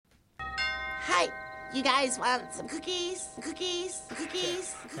Hi, you guys want some cookies? Cookies?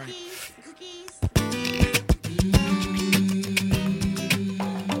 Cookies? Cookies? Cookies?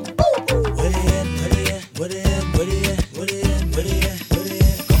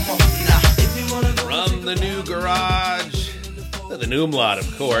 From the new garage to the new lot,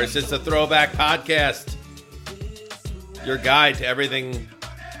 of course, it's the Throwback Podcast. Your guide to everything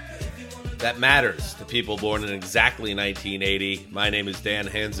that matters to people born in exactly 1980. My name is Dan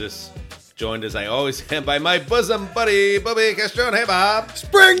Hanzus, joined as I always am by my bosom buddy, Bobby Castron. Hey, Bob.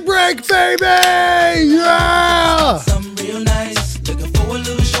 Spring break, baby! Yeah! Something real nice. Looking for a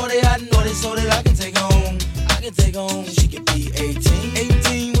little shorty I know this so that I can take home. She could be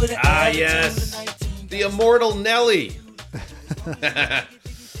 18 with an Yes. The immortal Nelly.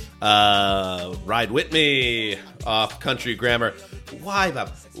 Ride with me off Country Grammar. Why,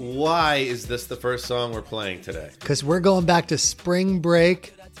 Bob? Why is this the first song we're playing today? Because we're going back to spring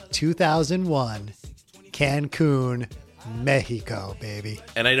break 2001, Cancun, Mexico, baby.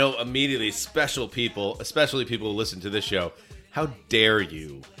 And I know immediately special people, especially people who listen to this show, how dare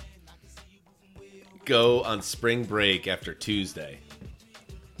you go on spring break after Tuesday?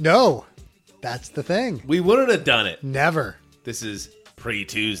 No, that's the thing. We wouldn't have done it. Never. This is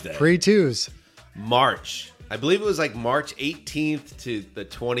pre-Tuesday. Pre-twos. March. I believe it was like March 18th to the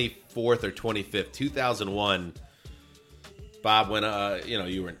 24th or 25th, 2001. Bob, when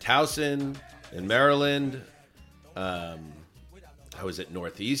you were in Towson, in Maryland. I was at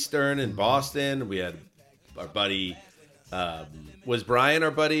Northeastern in Boston. We had our buddy. Was Brian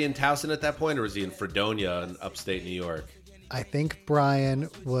our buddy in Towson at that point, or was he in Fredonia in upstate New York? I think Brian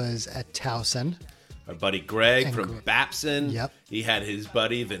was at Towson. Our buddy Greg And from Babson. Yep. He had his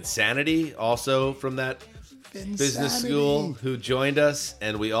buddy Vinsanity, also from that business school, who joined us,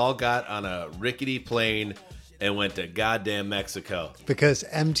 and we all got on a rickety plane and went to goddamn Mexico. Because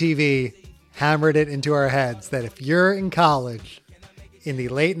MTV hammered it into our heads that if you're in college in the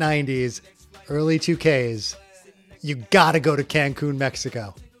late 90s, early 2Ks, you got to go to Cancun,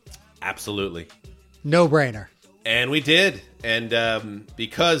 Mexico. Absolutely. No brainer. And we did. And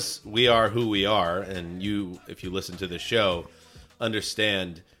because we are who we are, and you, if you listen to the show,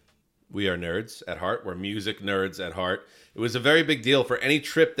 understand we are nerds at heart. We're music nerds at heart. It was a very big deal for any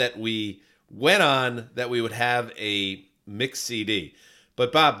trip that we went on that we would have a mixed CD.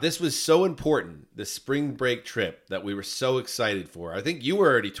 But Bob, this was so important, the spring break trip that we were so excited for. I think you were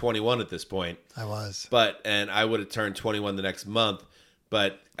already 21 at this point. I was. And I would have turned 21 the next month.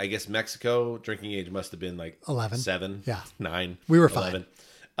 But I guess Mexico drinking age must have been like 11. 7, Yeah. 9. We were 11,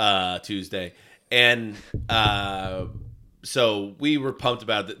 Tuesday. And so we were pumped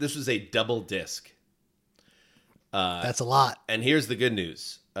about it. This was a double disc. That's a lot. And here's the good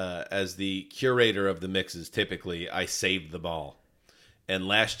news. As the curator of the mixes, typically, I saved them all. And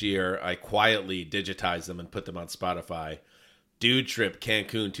last year, I quietly digitized them and put them on Spotify. Dude Trip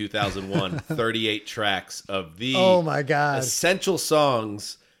Cancun 2001, 38 tracks of the Oh my God. essential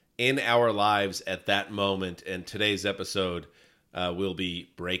songs in our lives at that moment. And today's episode, we'll be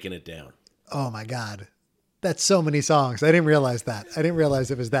breaking it down. Oh my God. That's so many songs. I didn't realize that. I didn't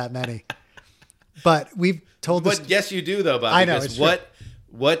realize it was that many. But we've told this. But yes, you do, though, Bob. I know, Because it's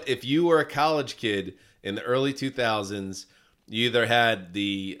what if you were a college kid in the early 2000s? You either had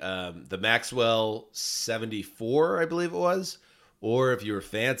the Maxwell 74, I believe it was, or if you were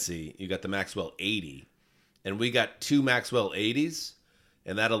fancy, you got the Maxwell 80. And we got 2 Maxwell 80s,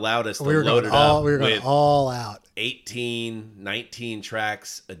 and that allowed us to load it up We were going with all out. 18, 19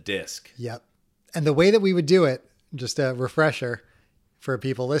 tracks a disc. Yep. And the way that we would do it, just a refresher for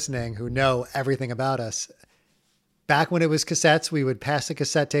people listening who know everything about us. Back when it was cassettes, we would pass a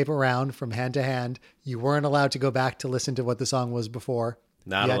cassette tape around from hand to hand. You weren't allowed to go back to listen to what the song was before.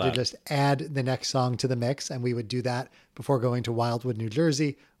 Not you allowed. had to just add the next song to the mix, and we would do that before going to Wildwood, New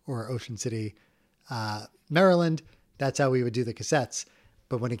Jersey, or Ocean City, Maryland. That's how we would do the cassettes.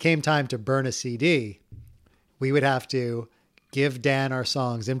 But when it came time to burn a CD, we would have to give Dan our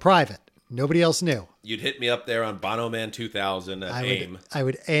songs in private. Nobody else knew. You'd hit me up there on Bono Man 2000 at AIM. I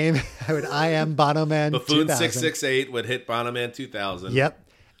would I am Bono Man Buffoon 2000. 668 would hit Bono Man 2000. Yep.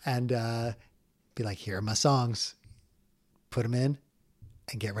 And be like, here are my songs. Put them in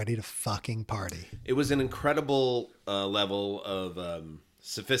and get ready to fucking party. It was an incredible level of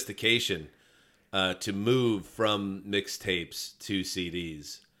sophistication to move from mixtapes to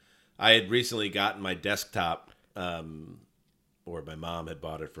CDs. I had recently gotten my desktop, or my mom had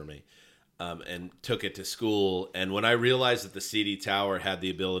bought it for me, and took it to school. And when I realized that the CD tower had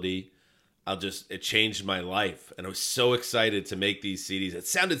the ability it changed my life. And I was so excited to make these CDs. It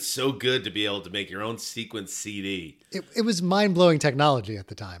sounded so good to be able to make your own sequence CD. It was mind-blowing technology at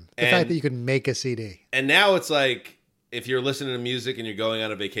the time. The fact that you could make a CD. And now it's like, if you're listening to music and you're going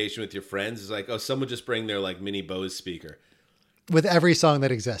on a vacation with your friends, it's like, oh, someone just bring their like mini Bose speaker. With every song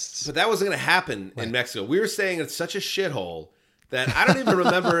that exists. But that wasn't going to happen in Mexico. We were staying in such a shithole that I don't even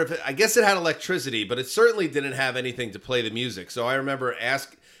remember I guess it had electricity, but it certainly didn't have anything to play the music. So I remember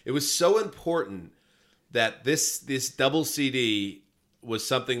it was so important that this double CD was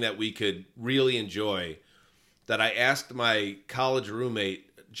something that we could really enjoy that I asked my college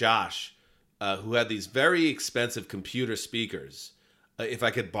roommate, Josh, who had these very expensive computer speakers, if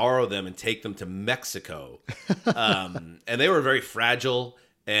I could borrow them and take them to Mexico. And they were very fragile,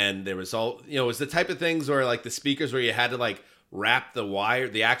 and there was it was the type of things where like the speakers where you had to like wrap the wire,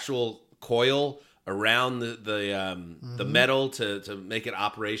 the actual coil around the metal to make it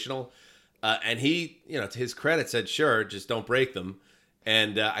operational. And he, to his credit, said, sure, just don't break them.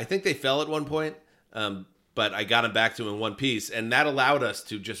 And I think they fell at one point, but I got them back to him in one piece. And that allowed us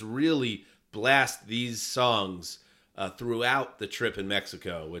to just really blast these songs throughout the trip in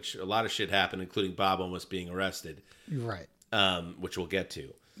Mexico, which a lot of shit happened, including Bob almost being arrested. Right. Which we'll get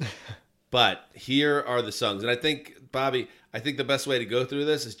to. But here are the songs. And I think, Bobby, the best way to go through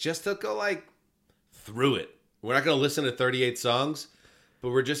this is just to go like through it. We're not going to listen to 38 songs,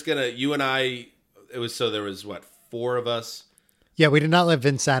 but we're just going to, you and I, there was what, 4 of us? Yeah, we did not let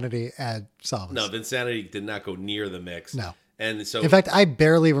Vinsanity add songs. No, Vinsanity did not go near the mix. No. And so, in fact, I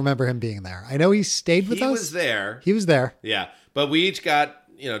barely remember him being there. I know he stayed with us. He was there. He was there. Yeah. But we each got,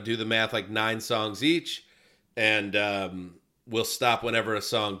 do the math, like 9 songs each. And we'll stop whenever a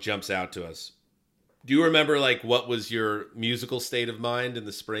song jumps out to us. Do you remember, like, what was your musical state of mind in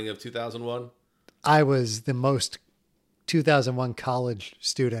the spring of 2001? I was the most 2001 college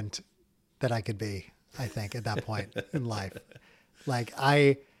student that I could be, I think, at that point in life. Like,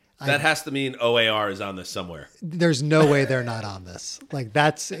 that has to mean OAR is on this somewhere. There's no way they're not on this. Like,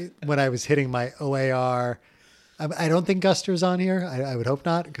 that's when I was hitting my OAR. I don't think Guster's on here. I would hope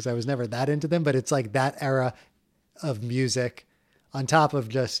not, because I was never that into them. But it's like that era of music on top of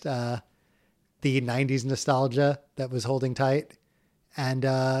just the 90s nostalgia that was holding tight. And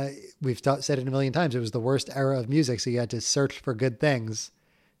we've said it a million times. It was the worst era of music, so you had to search for good things.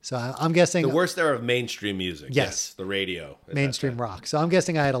 So I'm guessing... The worst era of mainstream music. Yes. The radio. Mainstream rock. So I'm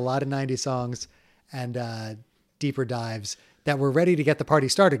guessing I had a lot of 90s songs and deeper dives that were ready to get the party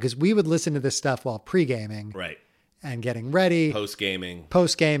started, because we would listen to this stuff while pre-gaming. Right. And getting ready. Post-gaming.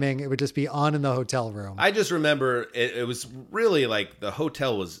 It would just be on in the hotel room. I just remember it was really like the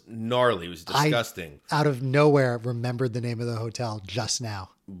hotel was gnarly. It was disgusting. I, out of nowhere, remembered the name of the hotel just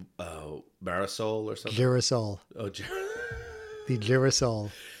now. Marisol or something? Girasol. Oh, the Girasol.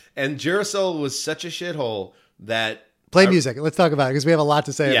 And Girasol was such a shithole that... Play music. Let's talk about it, because we have a lot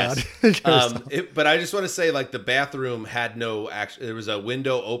to say about it. But I just want to say, like, the bathroom had no... There was a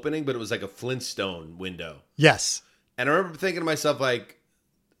window opening, but it was like a Flintstone window. Yes. And I remember thinking to myself, like,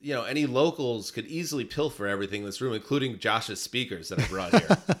 any locals could easily pilfer everything in this room, including Josh's speakers that I brought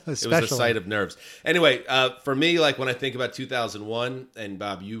here. It was a sight of nerves. Anyway, for me, like, when I think about 2001, and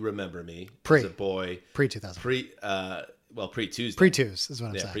Bob, you remember me as a boy. Pre-2000. Pre-Tuesday. Pre-Twos is what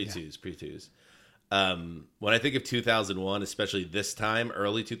I'm saying. Pre-Twos. When I think of 2001, especially this time,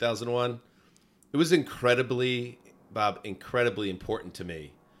 early 2001, it was incredibly important to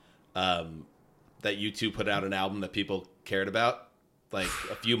me that U2 put out an album that people cared about, like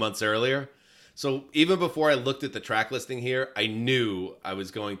a few months earlier. So even before I looked at the track listing here, I knew I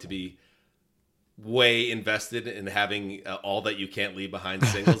was going to be way invested in having All That You Can't Leave Behind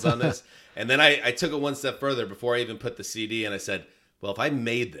singles on this. And then I took it one step further before I even put the CD, and I said, well, if I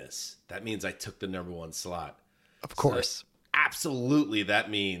made this, that means I took the #1 slot. Of course. So absolutely, that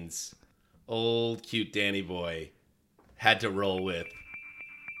means old cute Danny boy had to roll with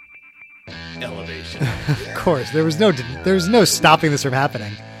Elevation. Of course. There's no stopping this from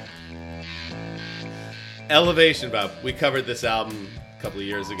happening. Elevation, Bob. We covered this album a couple of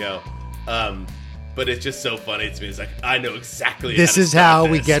years ago. But it's just so funny to me. It's like, I know exactly this is how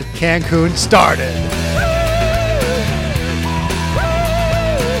we get Cancun started.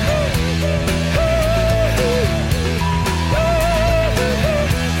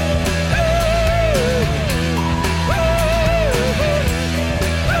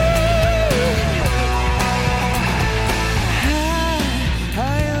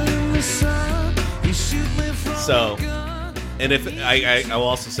 So, and if I will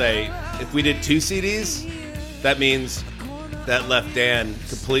also say, if we did 2 CDs, that means that left Dan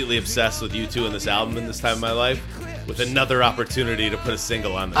completely obsessed with U2 and this album in this time of my life. with another opportunity to put a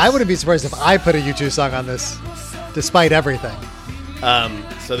single on this. I wouldn't be surprised if I put a U2 song on this, despite everything.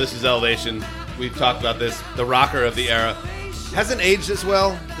 So this is Elevation. We've talked about this. The rocker of the era. Hasn't aged as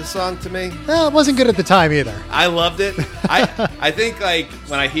well, this song, to me. Well, it wasn't good at the time either. I loved it. I think, like,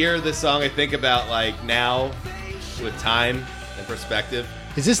 when I hear this song, I think about, like, now with time and perspective.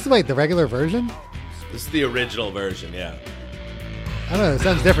 Is this the regular version? This is the original version, yeah. I don't know. It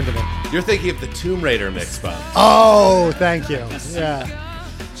sounds different to me. You're thinking of the Tomb Raider mix, Bob. Oh, thank you. Yeah.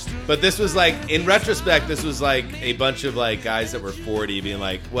 But this was like, in retrospect, this was like a bunch of like guys that were 40 being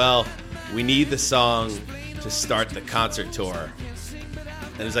like, well, we need the song to start the concert tour.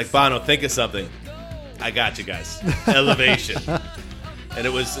 And it's like, Bono, think of something. I got you guys. Elevation. And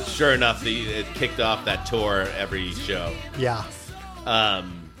it was, sure enough, it kicked off that tour every show. Yeah.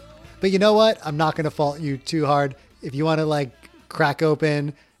 But you know what? I'm not going to fault you too hard. If you want to like crack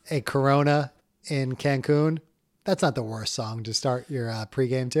open a Corona in Cancun, that's not the worst song to start your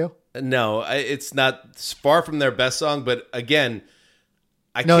pregame to. No, it's not far from their best song. But again,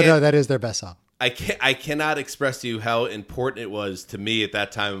 No, that is their best song. I cannot express to you how important it was to me at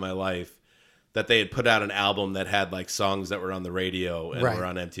that time in my life that they had put out an album that had like songs that were on the radio and were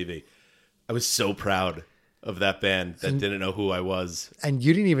on MTV. I was so proud of that band that didn't know who I was. And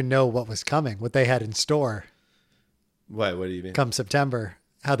you didn't even know what was coming, what they had in store. What do you mean? Come September,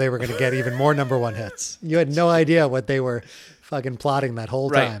 how they were going to get even more number one hits. You had no idea what they were fucking plotting that whole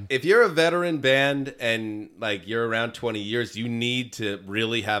time. If you're a veteran band and like you're around 20 years, you need to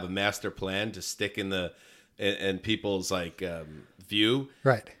really have a master plan to stick in people's like view.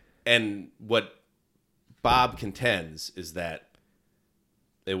 Right. And what Bob contends is that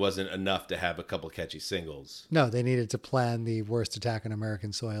it wasn't enough to have a couple catchy singles. No, they needed to plan the worst attack on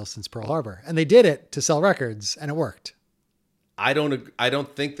American soil since Pearl Harbor, and they did it to sell records, and it worked. I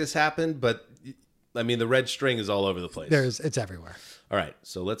don't think this happened, but I mean the red string is all over the place. It's everywhere. All right,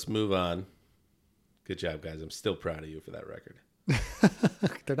 so let's move on. Good job, guys. I'm still proud of you for that record.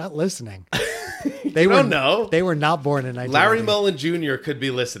 They're not listening. They don't know. They were not born in 1990. Larry Mullen Jr. could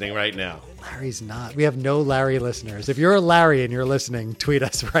be listening right now. Larry's not. We have no Larry listeners. If you're a Larry and you're listening, tweet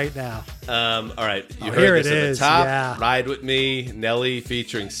us right now. All right. You here heard this it at is, the top. yeah. Ride With Me, Nelly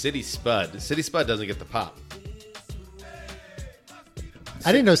featuring City Spud. City Spud doesn't get the pop.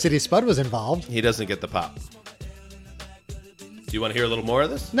 I didn't know City Spud was involved. He doesn't get the pop. Do you want to hear a little more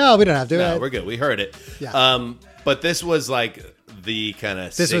of this? No, we don't have to. No, we're good. We heard it. Yeah. But this was like the kind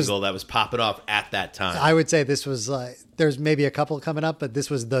of single that was popping off at that time. I would say this was like, there's maybe a couple coming up, but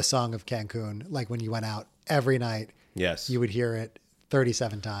this was the song of Cancun. Like when you went out every night, yes, you would hear it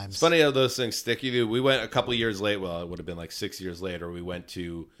 37 times. It's funny how those things stick you. We went a couple years late. Well, it would have been like 6 years later. We went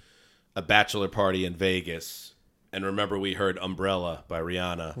to a bachelor party in Vegas. And remember, we heard Umbrella by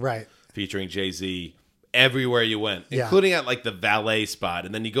Rihanna. Right. Featuring Jay-Z. Everywhere you went, Yeah. including at like the valet spot.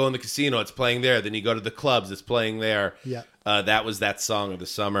 And then you go in the casino, it's playing there. Then you go to the clubs, it's playing there. Yeah. That was that song of the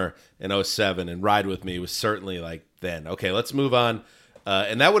summer in 07. And Ride With Me was certainly like then. Okay, let's move on.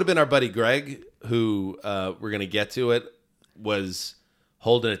 And that would have been our buddy Greg, who we're going to get to it, was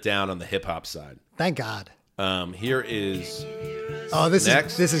holding it down on the hip-hop side. Thank God. Here is... Oh, this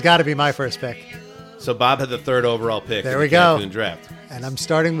has got to be my first pick. So Bob had the third overall pick There in we the go. Cancun draft. And I'm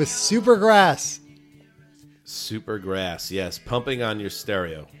starting with Supergrass. Supergrass, yes. Pumping on your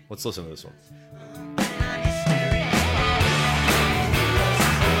stereo. Let's listen to this one.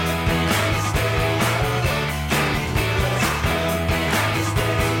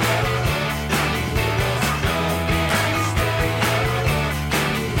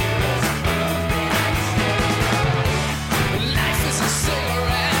 Life is a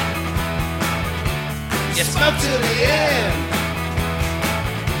cigarette. You smoke to the end.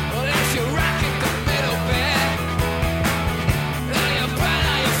 Well, if you rock it the middle bit, then you burn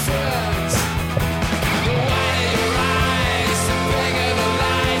all your friends. The wider your eyes, the bigger the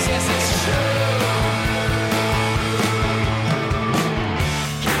lies. Yes, it's true.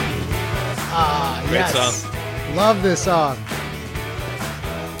 Ah, Great yes. song. Love this song.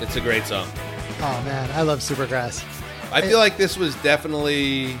 It's a great song. Oh, man. I love Supergrass. I feel like this was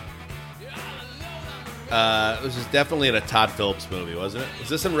definitely... this was definitely in a Todd Phillips movie, wasn't it? Was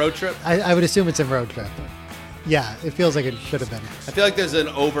this in Road Trip? I would assume it's in Road Trip. Yeah, it feels like it should have been. I feel like there's an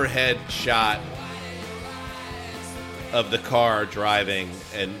overhead shot of the car driving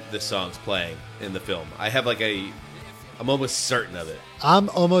and the song's playing in the film. I'm almost certain of it. I'm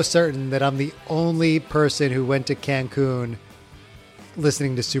almost certain that I'm the only person who went to Cancun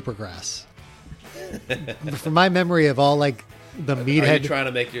listening to Supergrass. From my memory of all like the Are you meathead, trying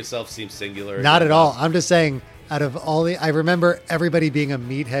to make yourself seem singular? not at all. I'm just saying Out of all I remember everybody being a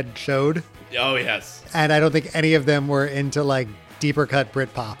meathead chode, Oh yes. and I don't think any of them were into like deeper cut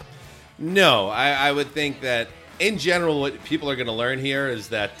Britpop. No, I would think that in general, what people are going to learn here is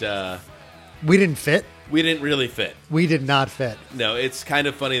that We didn't fit. we didn't really fit. We did not fit. No, it's kind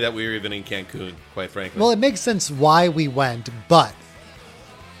of funny that we were even in Cancun, quite frankly. Well, it makes sense why we went, but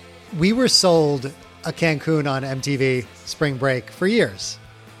we were sold a Cancun on MTV Spring Break for years.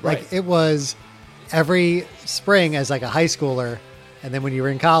 Right. Like it was every spring as like a high schooler, and then when you were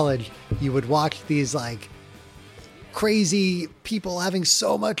in college, you would watch these like crazy people having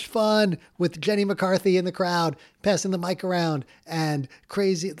so much fun with Jenny McCarthy in the crowd, passing the mic around, and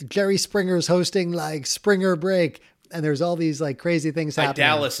crazy Jerry Springer's hosting like Springer Break. And there's all these like crazy things happening.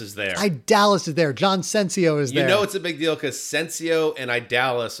 Idalis is there. Idalis is there. John Sensio is there. You know it's a big deal because Sensio and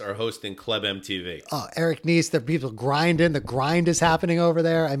Idalis are hosting Club MTV. Oh, Eric Nies, the people grinding. The grind is happening over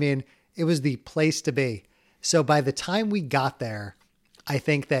there. I mean, it was the place to be. So by the time we got there, I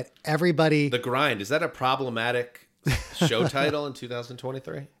think that everybody, The Grind, is that a problematic show title in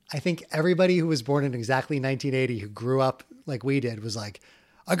 2023? I think everybody who was born in exactly 1980 who grew up like we did was like,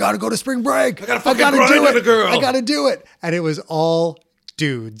 I got to go to spring break. I gotta fucking grind do with it. a girl. I got to do it. And it was all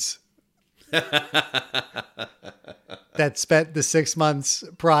dudes that spent the 6 months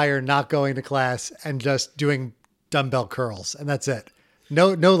prior not going to class and just doing dumbbell curls. And that's it.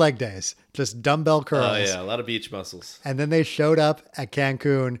 No leg days, just dumbbell curls. Oh, yeah, a lot of beach muscles. And then they showed up at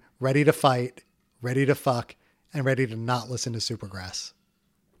Cancun ready to fight, ready to fuck, and ready to not listen to Supergrass.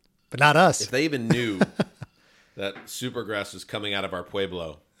 But not us. If they even knew that Supergrass was coming out of our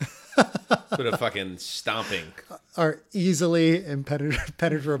pueblo, sort of fucking stomping. Our easily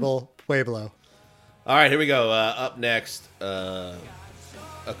impenetrable Pueblo. All right, here we go. Up next,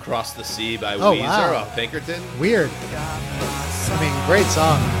 Across the Sea by Oh, Weezer wow. off Pinkerton. Weird. I mean, great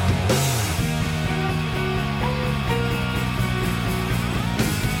song.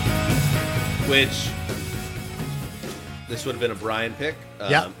 Which this would have been a Brian pick,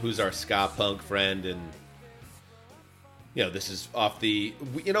 Yeah. who's our ska punk friend, and this is off the.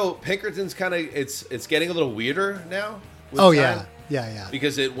 Pinkerton's kind of it's getting a little weirder now. with Oh, time, yeah.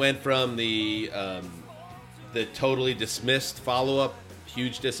 because it went from the totally dismissed follow up,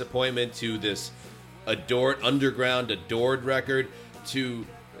 huge disappointment, to this adored record, to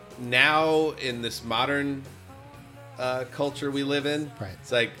now in this modern culture we live in. Right.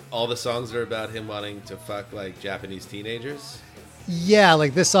 It's like all the songs are about him wanting to fuck like Japanese teenagers. Yeah,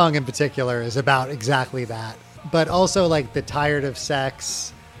 like this song in particular is about exactly that. But also like the tired of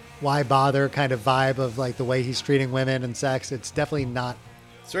sex, why bother kind of vibe of like the way he's treating women and sex. It's definitely not.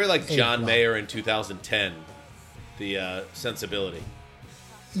 It's very like Hey, John no. Mayer in 2010, the sensibility.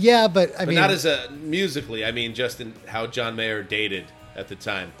 Yeah, but I But mean, not as a musically, I mean just in how John Mayer dated at the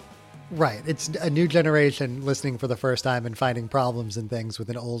time. right. It's a new generation listening for the first time and finding problems and things with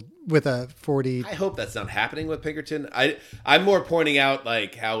a 40. I hope that's not happening with Pinkerton. I'm more pointing out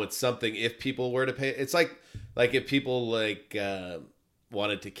like how it's something if people were to pay. It's like if people like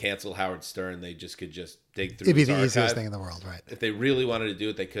wanted to cancel Howard Stern, they just could just dig through. It'd be his the archive. easiest thing in the world, right? If they really wanted to do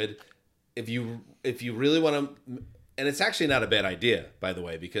it, they could. If you really want to, and it's actually not a bad idea, by the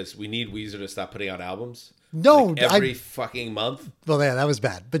way, because we need Weezer to stop putting out albums. No, like every fucking month. Well, yeah, that was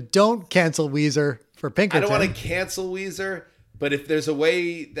bad. But don't cancel Weezer for Pinkerton. I don't want to cancel Weezer, but if there's a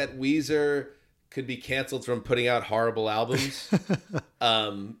way that Weezer could be canceled from putting out horrible albums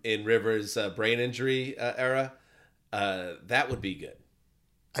in Rivers' brain injury era, that would be good.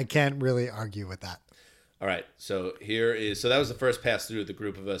 I can't really argue with that. All right, so that was the first pass through the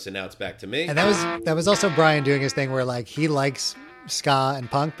group of us, and now it's back to me. And that was also Brian doing his thing where like he likes ska and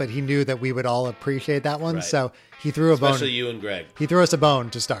punk, but he knew that we would all appreciate that one. Right. So he threw a Especially bone. you and Greg. He threw us a bone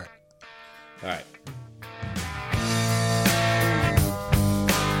to start. All right.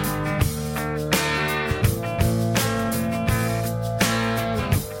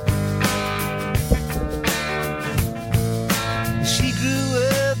 She grew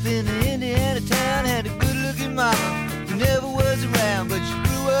up in an Indiana town, had a good-looking mama who never was around, but she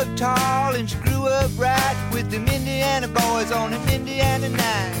grew up tall and she grew up right with them Indiana boys on an Indiana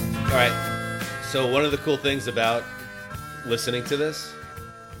night. All right. So one of the cool things about listening to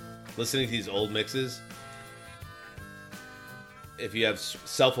these old mixes, if you have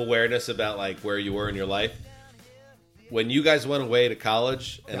self-awareness about like where you were in your life, when you guys went away to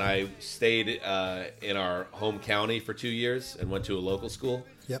college and I stayed in our home county for 2 years and went to a local school,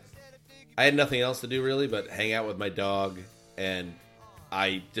 Yep. I had nothing else to do really but hang out with my dog, and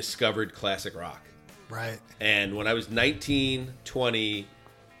I discovered classic rock. Right. And when I was 19, 20,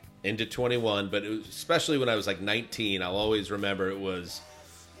 into 21, but it was, especially when I was like 19, I'll always remember it was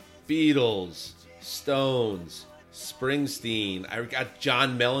Beatles, Stones, Springsteen. I got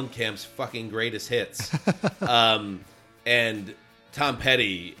John Mellencamp's fucking greatest hits. And Tom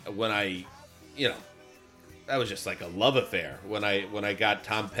Petty, when that was just like a love affair. When I got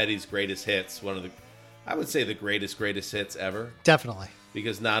Tom Petty's greatest hits, I would say the greatest hits ever. Definitely.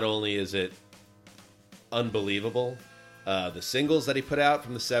 Because not only is it unbelievable, the singles that he put out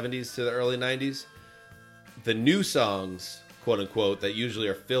from the 70s to the early 90s, the new songs, quote unquote, that usually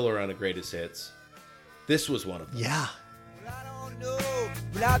are filler on a greatest hits, this was one of them. Yeah. I don't know,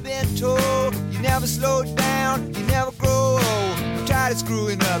 but I've been told you never slow down, you never grow old. I'm tired of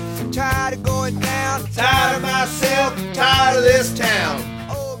screwing up, I'm tired of going down, tired of myself, tired of this town.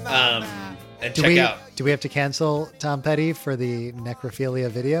 Oh, my And Do check we out. do we have to cancel Tom Petty for the necrophilia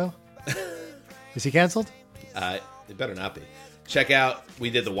video? Is he canceled? It better not be. Check out. We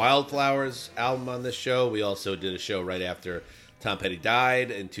did the Wildflowers album on this show. We also did a show right after Tom Petty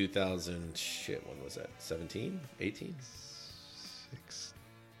died in 2000. Shit, when was that? 17? 18?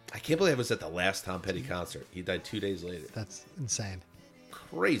 I can't believe I was at the last Tom Petty concert. He died 2 days later. That's insane.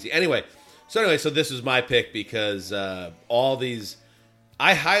 Crazy. So this is my pick because all these,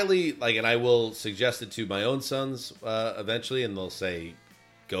 I highly like, and I will suggest it to my own sons eventually, and they'll say,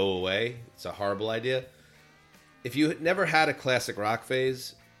 "Go away. It's a horrible idea." If you never had a classic rock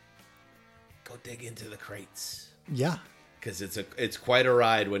phase, go dig into the crates Yeah. because it's quite a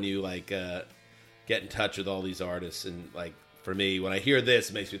ride when you get in touch with all these artists. And like for me, when I hear this,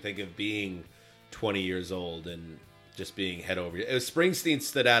 it makes me think of being 20 years old and just being head over. It was Springsteen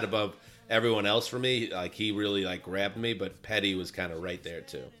stood out above everyone else for me. Like he really grabbed me, but Petty was kind of right there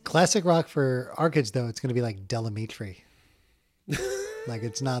too. Classic rock for our kids, though, it's going to be like Delamitri. Like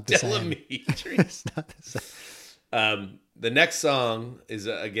it's not the same. Delamitri. It's not the same. The next song is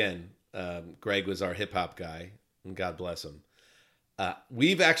Greg was our hip hop guy, and God bless him.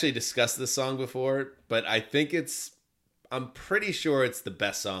 We've actually discussed this song before, but I'm pretty sure it's the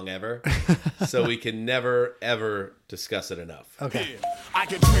best song ever. So we can never ever discuss it enough. Okay. I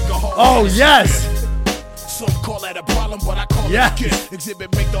can drink a whole Oh, Hennessy yes. beer. Some call that a problem, but I call Yes. it a gift.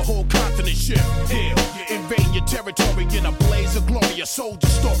 Exhibit make the whole continent shift. Hell, you invade your territory in a blaze of glory, a soldier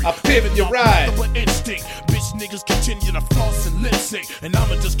story. I pivot your ride. With instinct. Bitch niggas continue to floss and lip sync, and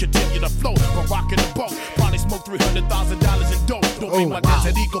I'ma just continue to float, but rocking the boat. Probably smoke $300,000 in dope. Don't make my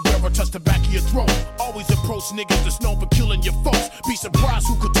desert eagle bearer touch the back of your throat. Always approach niggas that's known for killing your folks. Be surprised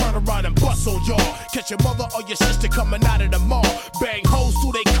who could turn around and bust on y'all. Catch your mother or your sister coming out of the mall. Bang hoes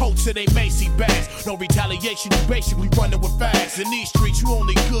through they coats and they Macy bags. No retaliation, you basically running with fags. In these streets, you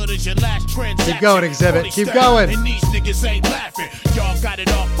only good as your last transaction. Keep going, Exhibit. Only Keep stab. going. And these niggas ain't laughing. Y'all got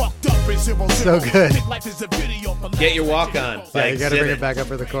it all fucked up in 0-0. So good. Think life is a video for Get your last walk on. Yeah, you got to bring Exhibit. it back up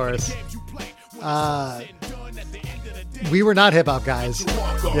for the chorus. We were not hip hop guys.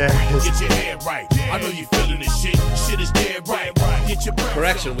 Yeah. Get your head right. I know you feeling this shit. Shit is dead right. Get your breath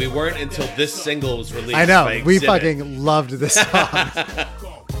Correction, we weren't until this single was released. I know. by We Exhibit. fucking loved this song.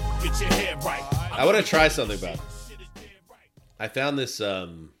 Get your head right. I want to try something about it. I found this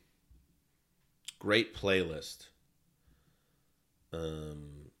great playlist. I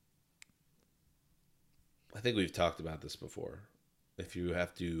think we've talked about this before. If you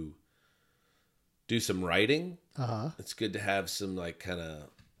have to do some writing, it's good to have some kind of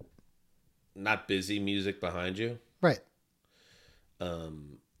not busy music behind you. Right.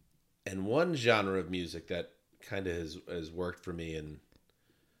 And one genre of music that kind of has worked for me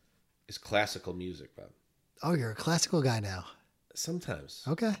is classical music, Bob. Oh, you're a classical guy now. Sometimes.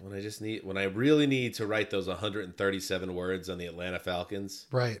 Okay. When I really need to write those 137 words on the Atlanta Falcons,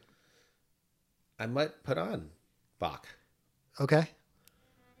 Right. I might put on Bach. Okay.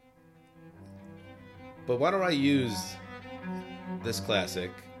 But why don't I use this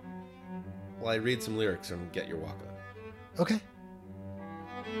classic while I read some lyrics from Get Your Walk On? Okay.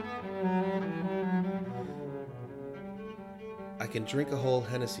 I can drink a whole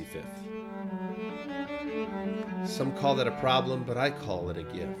Hennessy fifth. Some call that a problem, but I call it a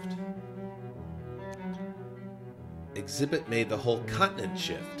gift. Exhibit made the whole continent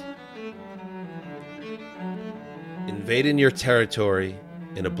shift. Invading your territory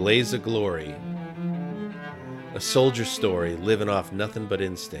in a blaze of glory. A soldier story living off nothing but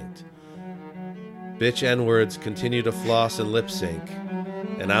instinct. Bitch N-words continue to floss and lip sync,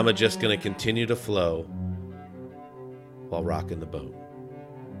 and I'm just gonna continue to flow while rocking the boat.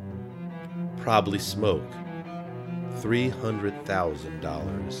 Probably smoke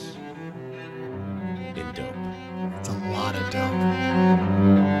 $300,000 in dope. It's a lot of dope.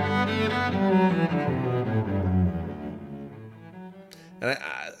 And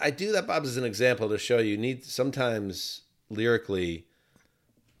I do that, Bob, as an example to show you need sometimes lyrically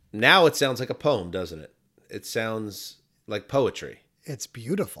Now it sounds like a poem, doesn't it? It sounds like poetry. It's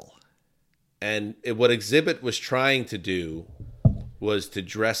beautiful. And what Exhibit was trying to do was to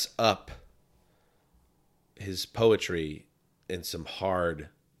dress up his poetry in some hard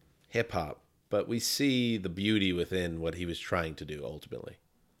hip hop, but we see the beauty within what he was trying to do ultimately.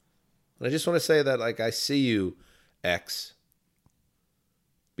 And I just want to say that, like, I see you, X.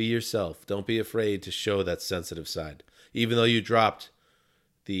 Be yourself. Don't be afraid to show that sensitive side. Even though you dropped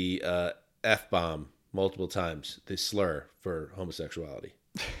the F-bomb multiple times, the slur for homosexuality.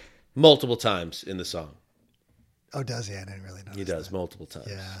 Multiple times in the song. Oh, does he? I didn't really notice. He does that. multiple times.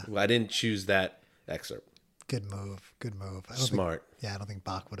 Yeah. I didn't choose that excerpt. Good move. Good move. I don't Smart. Think, I don't think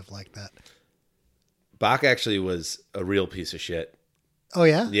Bach would have liked that. Bach actually was a real piece of shit. Oh,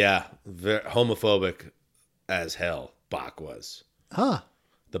 yeah? Yeah. Homophobic as hell, Bach was. Huh.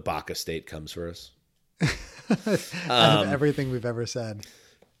 The Bach estate comes for us. Out of everything we've ever said.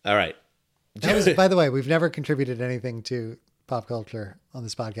 All right. That was, by the way, we've never contributed anything to pop culture on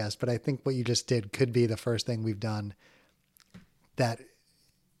this podcast, but I think what you just did could be the first thing we've done that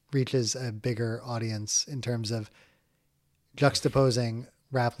reaches a bigger audience in terms of juxtaposing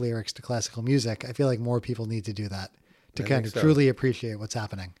rap lyrics to classical music. I feel like more people need to do that to kind of truly appreciate what's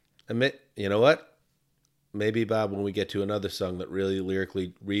happening. You know what? Maybe, Bob, when we get to another song that really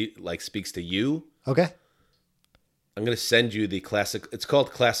lyrically speaks to you, Okay. I'm going to send you the classic. It's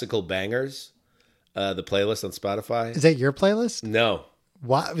called Classical Bangers, the playlist on Spotify. Is that your playlist? No.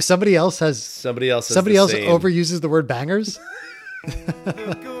 Why? Somebody else overuses the word bangers?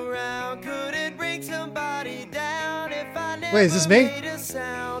 Look around, could it bring somebody down if I never Wait, is this me? made a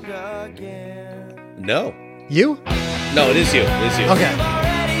sound again? No. You? No, it is you. It is you. Okay.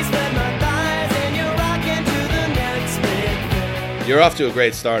 Already spent my thighs and you're rocking to the next big thing. You're off to a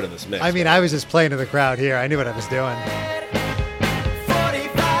great start in this mix. I mean, I was just playing to the crowd here. I knew what I was doing.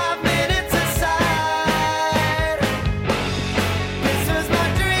 45 minutes aside. This was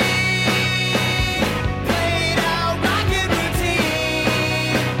my dream. Played out rocking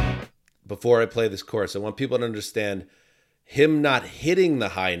routine. Before I play this chorus, I want people to understand him not hitting the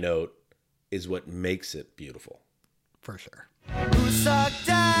high note is what makes it beautiful. For sure. Who sucked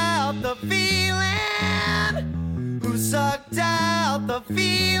out the feeling? Who sucked out the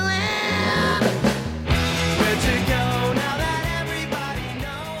feeling? Where'd you go now that everybody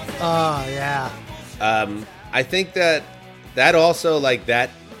knows it? Oh, yeah. I think that also, like, that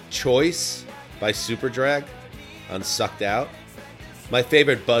choice by Superdrag on Sucked Out, my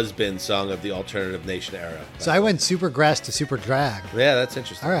favorite Buzzbin song of the Alternative Nation era. So I went super grass to super drag. Yeah, that's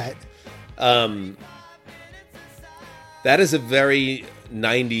interesting. All right. That is a very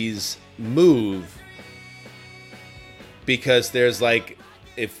 90s move because there's like,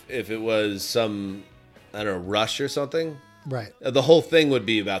 if it was some, I don't know, Rush or something, Right. the whole thing would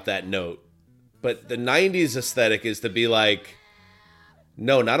be about that note. But the 90s aesthetic is to be like,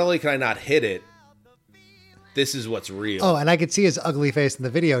 no, not only can I not hit it, this is what's real. Oh, and I could see his ugly face in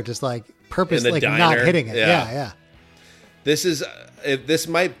the video, just like purpose, In the like not diner. hitting it. Yeah. Yeah. This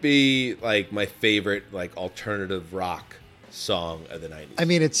might be like my favorite like alternative rock song of the 90s. I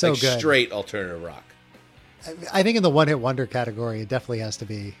mean, it's so like good. Straight alternative rock. I think in the one hit wonder category, it definitely has to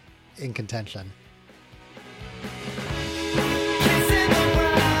be in contention. Kissing the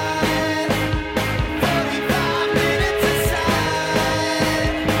bride. 45 minutes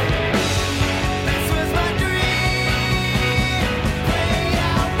aside. This was my dream. Played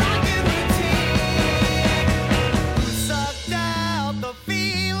out rocking routine. Who sucked out the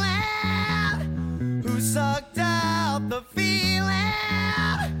feeling? Who sucked out the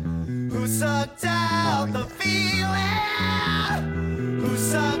feeling? Who sucked out the feeling? Who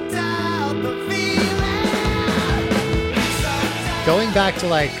sucked out the feeling? Who sucked out? Going back to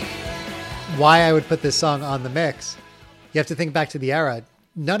like why I would put this song on the mix, you have to think back to the era.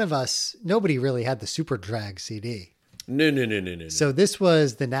 Nobody really had the Super Drag CD. No. So this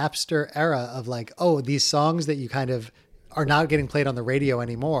was the Napster era of like, oh, these songs that you kind of are not getting played on the radio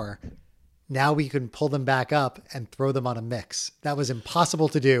anymore. Now we can pull them back up and throw them on a mix. That was impossible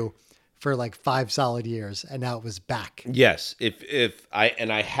to do for like 5 solid years. And now it was back. Yes, if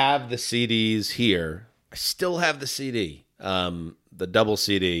I have the CDs here, I still have the CD, the double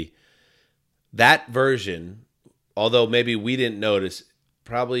CD. That version, although maybe we didn't notice,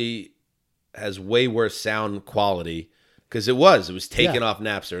 probably has way worse sound quality because it was taken off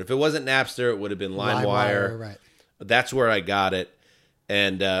Napster. If it wasn't Napster, it would have been LimeWire. Right. That's where I got it.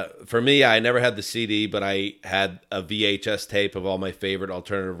 And for me, I never had the CD, but I had a VHS tape of all my favorite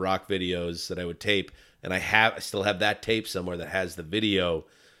alternative rock videos that I would tape. And I still have that tape somewhere that has the video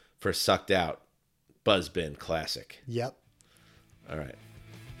for Sucked Out. Buzzbin classic. Yep. All right.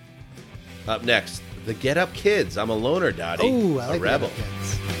 Up next, the Get Up Kids. I'm a loner, Dottie. Oh, I like a rebel. The Get Up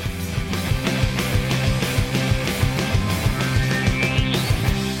Kids.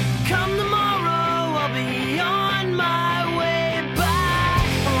 Come tomorrow, I'll be on my way back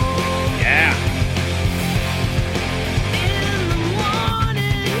home. Yeah. In the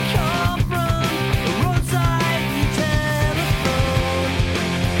morning, call from the roadside telephone.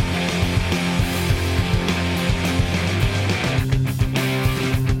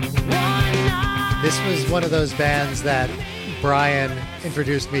 One night. This was one of those bands that Brian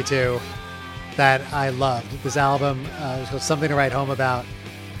introduced me to that I loved. This album was called Something to Write Home About.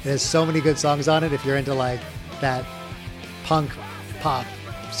 It has so many good songs on it. If you're into like that punk pop,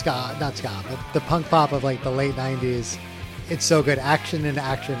 ska, not ska, but the punk pop of like the late 90s, it's so good. Action in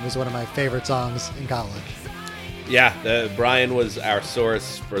Action was one of my favorite songs in college. Yeah, Brian was our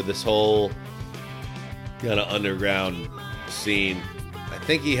source for this whole kind of underground scene. I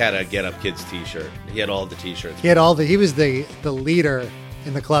think he had a Get Up Kids t-shirt. He had all the t-shirts. He was the leader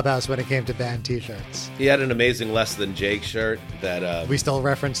in the clubhouse when it came to band t-shirts. He had an amazing Less Than Jake shirt that We still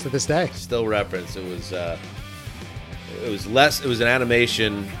reference to this day. still reference. It was an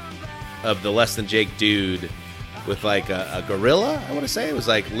animation of the Less Than Jake dude with like a gorilla. I want to say it was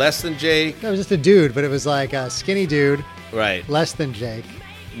like Less Than Jake, That was just a dude, but it was like a skinny dude, right? less than Jake.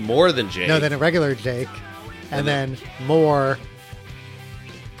 More than Jake. No, then a regular Jake, and then more,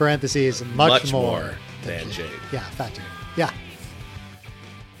 parentheses, much more than Jake. Yeah, fat dude. Yeah,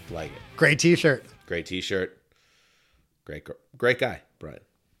 Like it. great t-shirt. Great t-shirt. Great guy, Brian.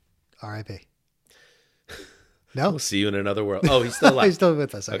 R.I.P. No? We'll see you in another world. Oh, he's still alive. He's still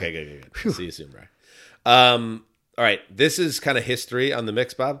with us. Okay, good. See you soon, Brian. All right, this is kind of history on the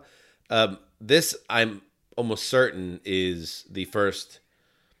mix, Bob. This, I'm almost certain, is the first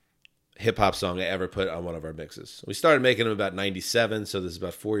hip-hop song I ever put on one of our mixes. We started making them about 97, so this is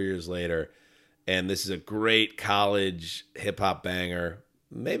about 4 years later, and this is a great college hip-hop banger.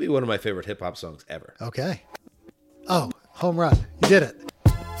 Maybe one of my favorite hip-hop songs ever. Okay. Oh, home run. You did it.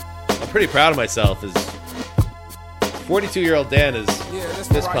 I'm pretty proud of myself as 42-year-old Dan is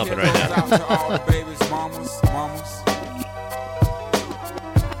fist pumping right now. Out to all the babies, mamas.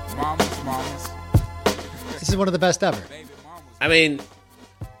 This is one of the best ever. I mean,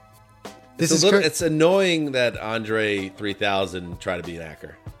 This it's is it's annoying that Andre 3000 tried to be an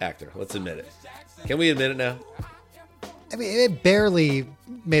actor. Let's admit it. Can we admit it now? I mean, it barely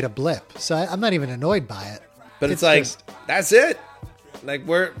made a blip, so I'm not even annoyed by it. But it's like, just- that's it. Like,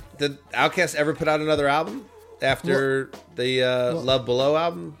 did Outkast ever put out another album after the Love Below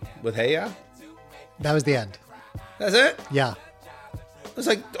album with Hey Ya? that was the end. That's it? Yeah. It was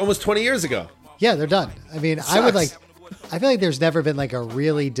like almost 20 years ago. Yeah, they're done. I mean, I Sucks. feel like there's never been like a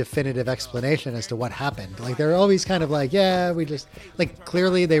really definitive explanation as to what happened. Like they're always kind of like, yeah, we just like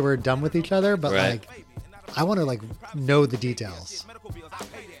clearly they were done with each other, but Right. like I want to like know the details.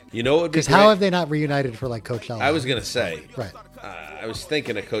 You know what would be Because great? how have they not reunited for like Coachella? I was going to say, right. I was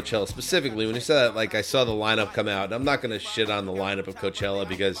thinking of Coachella specifically when you said that. Like, I saw the lineup come out, and I'm not going to shit on the lineup of Coachella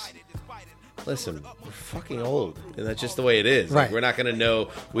because, listen, we're fucking old, and that's just the way it is. Like, Right. we're not going to know.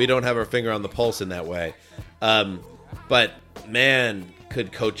 We don't have our finger on the pulse in that way. But man,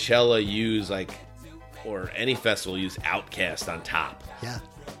 could Coachella use or any festival use Outkast on top? Yeah.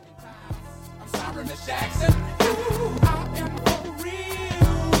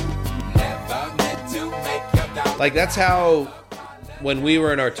 Like, that's how when we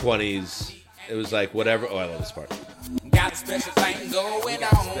were in our 20s, it was like whatever. Oh, I love this part. Got a special thing going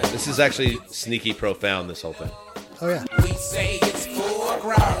on. This is actually sneaky profound, this whole thing. Oh yeah. We say it's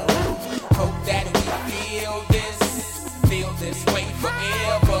foreground. Hope that we feel this way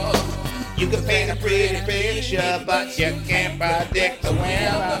forever. You can paint a pretty picture, but you can't predict the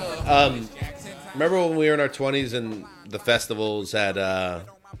weather. Remember when we were in our 20s and the festivals had the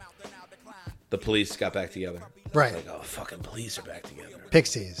Police got back together? Right. Like, oh, fucking Police are back together.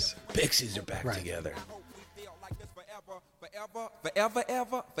 Pixies. Pixies are back Right. together.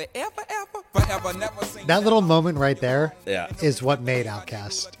 Forever, never seen. That little moment right there is Yeah. what made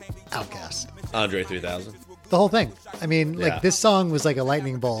Outkast Outkast. Andre 3000. The whole thing. I mean, like Yeah. this song was like a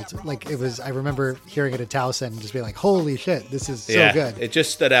lightning bolt. Like it was. I remember hearing it at Towson and just being like, "Holy shit, this is so Yeah, good." it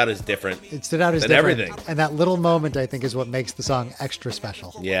just stood out as different. It stood out as than different. everything. And that little moment, I think, is what makes the song extra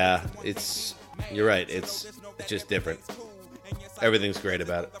special. Yeah, you're right. It's just different. Everything's great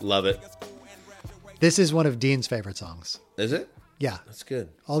about it. Love it. This is one of Dean's favorite songs. Is it? Yeah. That's good.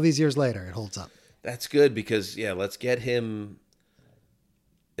 All these years later, it holds up. That's good because let's get him.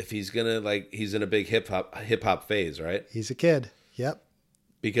 If he's gonna he's in a big hip hop phase, right? He's a kid. Yep.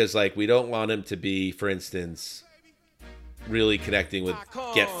 Because we don't want him to be, for instance, really connecting with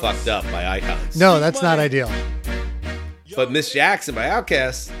Get Fucked Up by Icons. No, that's not ideal. But Miss Jackson by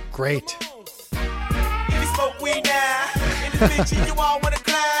Outkast, Great.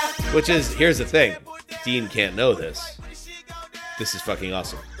 which is, here's the thing. Dean can't know this. This is fucking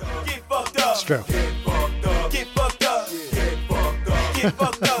awesome. It's true.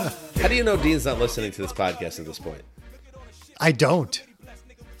 How do you know Dean's not listening to this podcast at this point? I don't.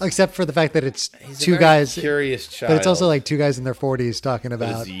 Except for the fact that it's He's a two very guys. curious child. But it's also like two guys in their 40s talking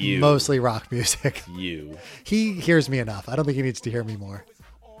about you. mostly rock music. You. He hears me enough. I don't think he needs to hear me more.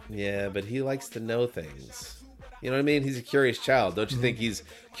 Yeah, but he likes to know things. You know what I mean? He's a curious child. Don't you think he's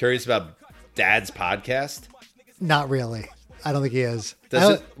curious about Dad's podcast? Not really. I don't think he is.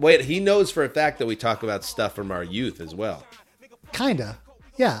 Wait, he knows for a fact that we talk about stuff from our youth as well. Kinda.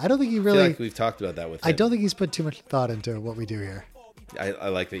 Yeah, I don't think he I really. feel like we've talked about that with him. I don't think he's put too much thought into what we do here. I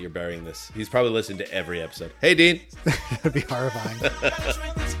like that you're burying this. He's probably listened to every episode. Hey, Dean. It'd be horrifying. But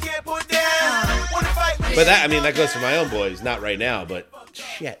that goes for my own boys. Not right now, but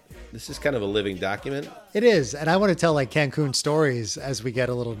shit. This is kind of a living document. It is, and I want to tell like Cancun stories as we get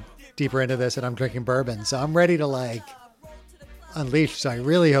a little deeper into this, and I'm drinking bourbon, so I'm ready to like unleash. So I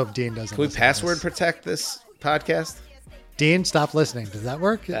really hope Dean doesn't. Can we listen to password this. protect this podcast? Dean, stop listening. Does that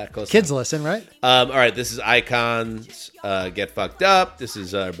work? Yeah, close Kids listen, right? All right, this is Icons, Get Fucked Up. This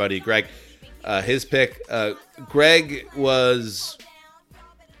is our buddy Greg. His pick. Greg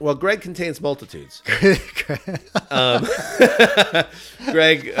contains multitudes.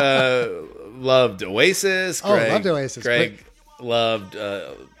 Greg loved Oasis. Loved Oasis. Greg loved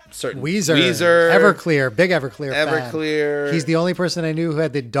certain Weezer. Everclear. Big Everclear fan. Everclear. He's the only person I knew who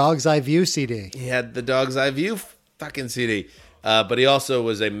had the Dog's Eye View CD. He had the Dog's Eye View fucking CD. But he also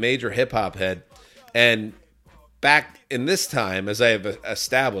was a major hip-hop head. And back in this time, as I have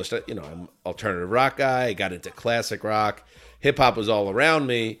established, I'm an alternative rock guy. I got into classic rock. Hip-hop was all around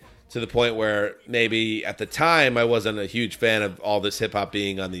me to the point where maybe at the time I wasn't a huge fan of all this hip-hop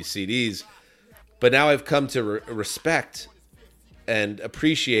being on these CDs. But now I've come to respect and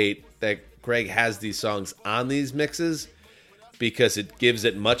appreciate that Greg has these songs on these mixes because it gives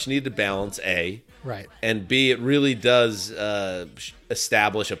it much-needed balance, A. Right. And B, it really does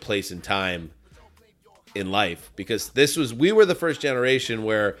establish a place and time in life because we were the first generation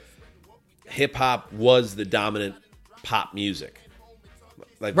where hip hop was the dominant pop music.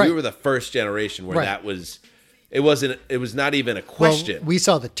 Like Right. we were the first generation where Right. that was. It was not even a question. Well, we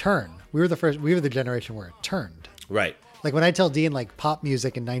saw the turn. We were the generation where it turned. Right. Like when I tell Dean like pop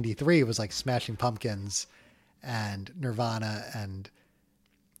music in '93 was like Smashing Pumpkins and Nirvana and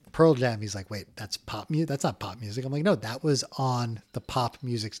Pearl Jam, he's like, wait, that's pop music? That's not pop music. I'm like, no, that was on the pop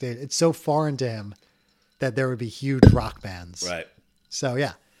music stage. It's so foreign to him that there would be huge rock bands. Right. So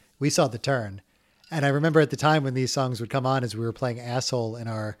yeah, we saw the turn. And I remember at the time when these songs would come on as we were playing Asshole in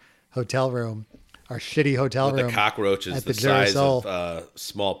our hotel room, our shitty hotel room. The cockroaches at the Jerry size Soul. of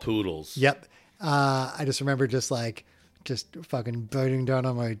small poodles. Yep. I just remember just fucking biting down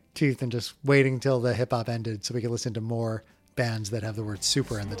on my teeth and just waiting till the hip hop ended so we could listen to more bands that have the word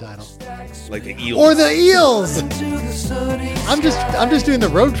super in the title. Like the Eels. Or the Eels! I'm just doing the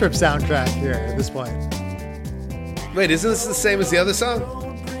road trip soundtrack here at this point. Wait, isn't this the same as the other song?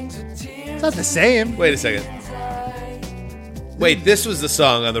 It's not the same. Wait a second. Wait, this was the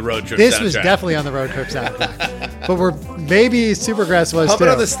song on the road trip This soundtrack. was definitely on the road trip soundtrack. But maybe Supergrass was Pumping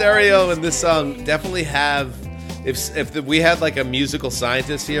too. on the Stereo and this song definitely have. If we had like a musical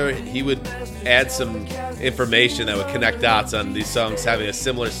scientist here, he would add some information that would connect dots on these songs having a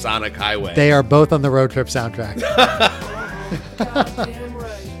similar sonic highway. They are both on the road trip soundtrack.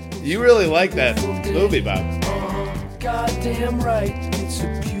 You really like that movie, Bob. Goddamn right, it's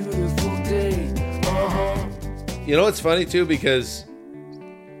a beautiful day. You know what's funny too? Because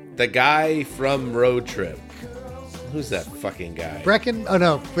the guy from Road Trip, who's that fucking guy? Brecken, oh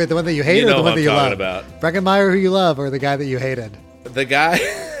no, wait, the one that you hate You or know the who one I'm that you talking love? about. Breckenmeyer, who you love, or the guy that you hated? The guy.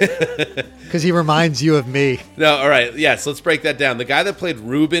 Because he reminds you of me. No, all right. Yes, let's break that down. The guy that played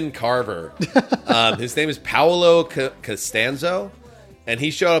Reuben Carver, his name is Paolo Costanzo, and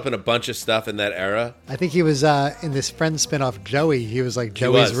he showed up in a bunch of stuff in that era. I think he was in this Friends spinoff, Joey. He was like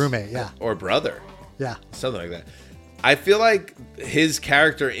Joey's roommate. Yeah. Or brother. Yeah. Something like that. I feel like his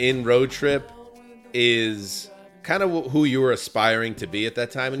character in Road Trip is kind of who you were aspiring to be at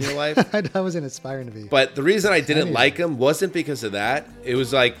that time in your life. That wasn't aspiring to be. But the reason I didn't like him wasn't because of that. It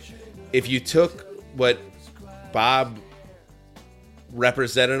was like if you took what Bob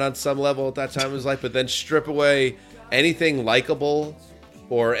represented on some level at that time in his life, but then strip away anything likable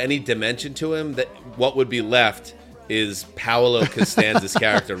or any dimension to him, that what would be left is Paolo Costanza's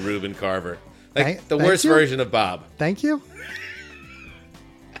character, Reuben Carver. Like the Thank worst you. version of Bob. Thank you.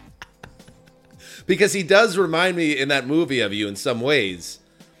 Because he does remind me in that movie of you in some ways.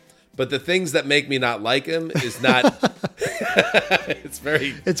 But the things that make me not like him is not...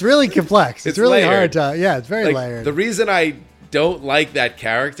 It's really complex. It's really layered. hard to... Yeah, it's very Like, layered. the reason I don't like that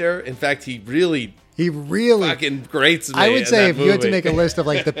character, in fact, he really fucking grates me. I would in say that if you had to movie. make a list of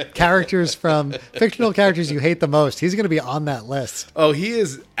like the characters from fictional characters you hate the most, he's going to be on that list. Oh, he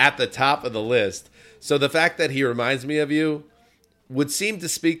is at the top of the list. So the fact that he reminds me of you would seem to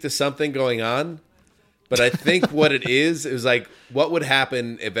speak to something going on. But I think what it is like, what would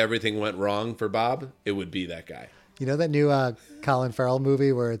happen if everything went wrong for Bob? It would be that guy. You know that new Colin Farrell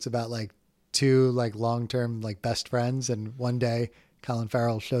movie where it's about like two like long-term like best friends, and one day Colin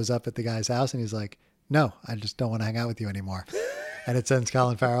Farrell shows up at the guy's house and he's like, "No, I just don't want to hang out with you anymore." And it sends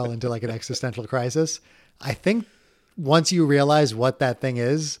Colin Farrell into like an existential crisis. I think once you realize what that thing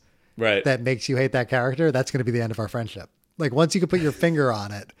is, Right. that makes you hate that character, that's going to be the end of our friendship. Like once you can put your finger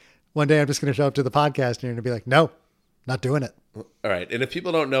on it, one day I'm just going to show up to the podcast and you're going to be like, "No, not doing it." All right. And if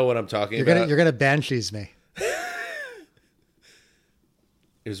people don't know what I'm talking You're about, going to banshees me.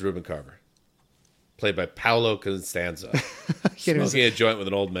 it was Reuben Carver, played by Paolo Costanzo, Can't even smoking a joint with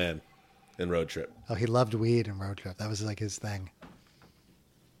an old man in Road Trip. Oh, he loved weed and Road Trip. That was like his thing.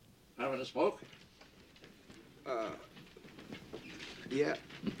 Having a smoke? Yeah.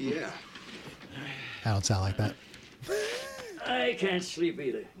 I don't sound like that. I can't sleep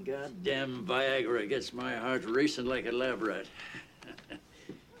either. Goddamn Viagra gets my heart racing like a lab rat.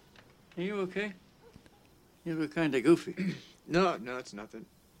 Are you okay? You look kind of goofy. No, it's nothing.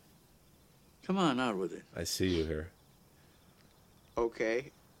 Come on, out with it. I see you here.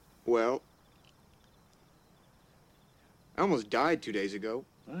 Okay. Well, I almost died 2 days ago.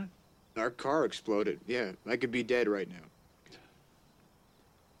 What? Our car exploded. Yeah, I could be dead right now.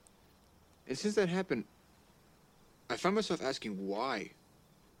 And since that happened, I find myself asking why.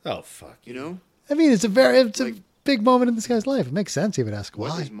 Oh, fuck. You know? I mean, it's a big moment in this guy's life. It makes sense he would ask What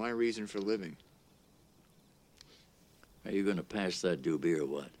why. is my reason for living? Are you gonna pass that doobie or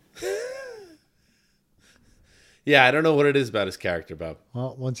what? Yeah, I don't know what it is about his character, Bob.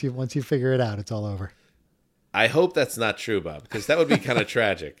 Well, once you figure it out, it's all over. I hope that's not true, Bob, because that would be kind of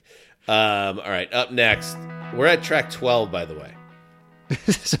tragic. All right, up next, we're at track 12, by the way.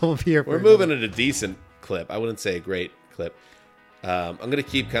 So we'll be here. We're moving at a decent clip. I wouldn't say a great clip. I'm going to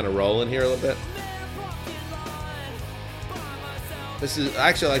keep kind of rolling here a little bit. This is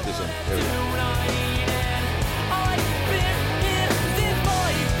actually I like this one. Here we go.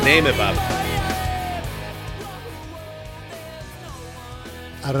 Name it, Bob.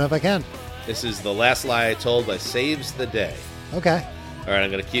 I don't know if I can. This is The Last Lie I Told by Saves the Day. Okay. All right,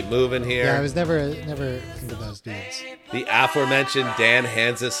 I'm going to keep moving here. Yeah, I was never into those dudes. The aforementioned Dan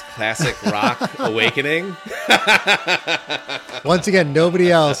Hansis classic rock Awakening. Once again,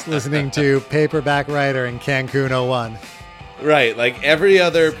 nobody else listening to Paperback Writer in Cancun 01. Right, like every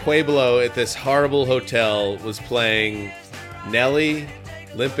other Pueblo at this horrible hotel was playing Nelly,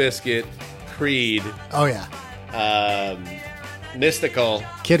 Limp Bizkit, Creed, Oh yeah, Mystical,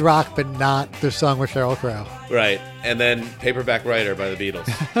 Kid Rock, but not the song with Sheryl Crow. right, and then Paperback Writer by the Beatles.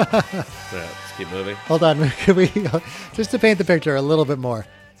 Right, let's keep moving. Hold on, could we just to paint the picture a little bit more?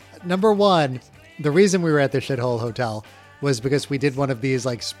 Number one, the reason we were at the shithole hotel was because we did one of these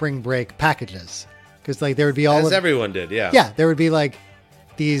like spring break packages. Because like there would be all As of everyone did, yeah. yeah, there would be like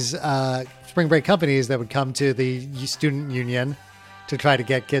these spring break companies that would come to the student union to try to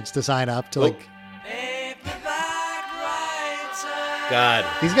get kids to sign up to like. God,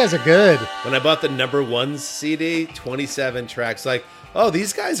 These guys are good. when I bought the #1 CD, 27 tracks, like, oh,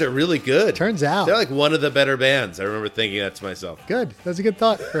 these guys are really good. Turns out. They're like one of the better bands. I remember thinking that to myself. Good. That's a good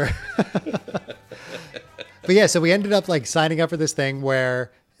thought. But yeah, so we ended up like signing up for this thing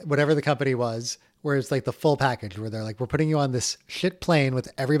where whatever the company was, where it's like the full package where they're like, we're putting you on this shit plane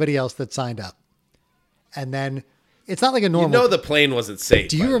with everybody else that signed up. And then it's not like a normal. You know the plane wasn't safe.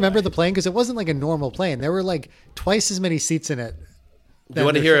 Do you remember the plane? Because it wasn't like a normal plane. There were like twice as many seats in it. Do you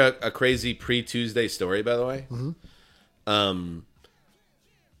want to hear a crazy pre-Tuesday story, by the way? Mm-hmm.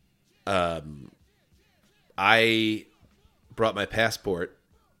 I brought my passport.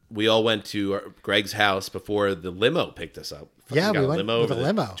 We all went to Greg's house before the limo picked us up. Yeah, got we went limo with over a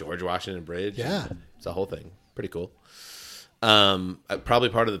the limo. George Washington Bridge. Yeah. It's the whole thing. Pretty cool. Probably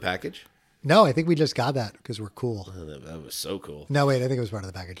part of the package. No, I think we just got that because we're cool. That was so cool. No, wait, I think it was part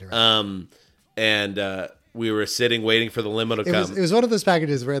of the package. You're right. And we were sitting waiting for the limo to come. It was one of those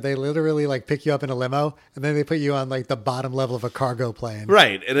packages where they literally like pick you up in a limo and then they put you on like the bottom level of a cargo plane.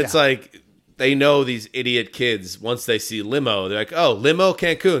 Right. And it's like, they know these idiot kids, once they see limo, they're like, oh, limo,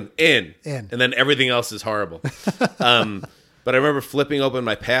 Cancun, in. And then everything else is horrible. But I remember flipping open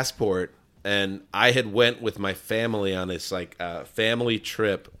my passport, and I had went with my family on this like family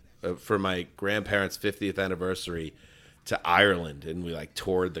trip for my grandparents' 50th anniversary to Ireland, and we like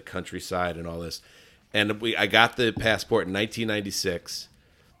toured the countryside and all this. And I got the passport in 1996,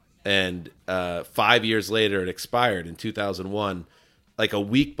 and 5 years later it expired in 2001, like a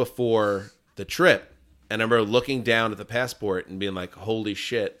week before the trip. And I remember looking down at the passport and being like, holy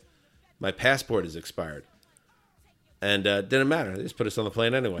shit, my passport is expired. And didn't matter. They just put us on the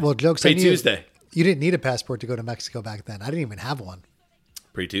plane anyway. Well, joke's on you. Pre-Tuesday. You didn't need a passport to go to Mexico back then. I didn't even have one.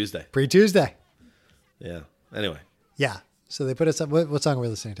 Pre-Tuesday. Pre-Tuesday. Yeah. Anyway. Yeah. So they put us up. What song are we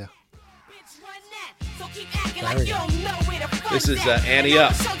listening to? There we go. This is Annie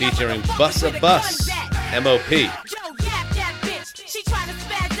Up featuring Bussa Bus, M.O.P. She try to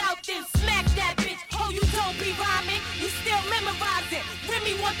spaz out, then smack that bitch. Oh, you don't be rhyming, you still memorize it.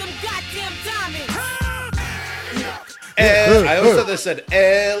 Remy want them goddamn diamonds. And I always thought they said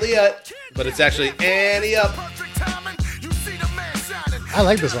Elliot, but it's actually Annie Up. I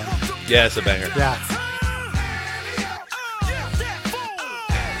like this one. Yeah, it's a banger. Yeah.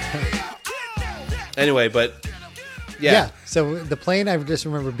 Anyway, but yeah. So the plane, I just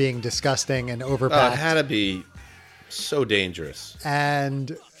remember being disgusting and Oh, overpacked it had to be so dangerous.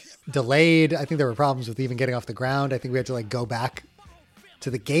 and delayed. I think there were problems with even getting off the ground. I think we had to like go back to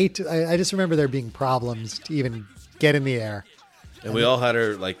the gate. I just remember there being problems to even get in the air. And we all had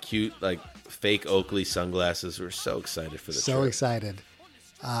our like cute, like fake Oakley sunglasses. We were so excited for the So trip. excited.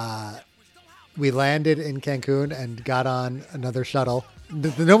 We landed in Cancun and got on another shuttle.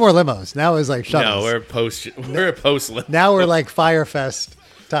 No more limos. Now it was like shuttles. No, we're post. Now we're like Firefest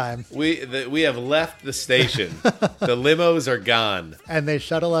time. We have left the station. The limos are gone. And they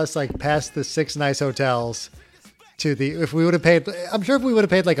shuttle us like past the 6 nice hotels to the. If we would have paid, I'm sure if we would have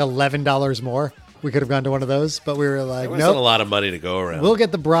paid like $11 more, we could have gone to one of those. But we were like, There wasn't a nope. lot of money to go around. We'll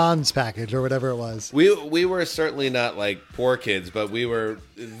get the bronze package or whatever it was. We were certainly not like poor kids, but we were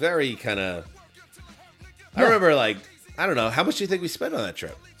very kind of. I remember like, I don't know, how much do you think we spent on that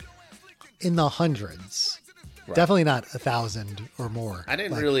trip? In the hundreds. Right. Definitely not 1,000 or more. I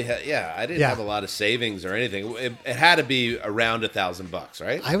didn't Like, really have, I didn't have a lot of savings or anything. It had to be around $1,000,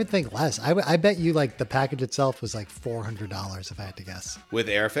 right? I would think less. I bet you like the package itself was like $400 if I had to guess. With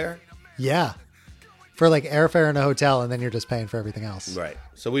airfare? Yeah. For like airfare in a hotel, and then you're just paying for everything else. Right.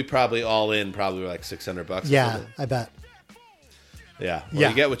 So we probably all in were like $600. or Yeah, something. I bet. Yeah. Well, Yeah.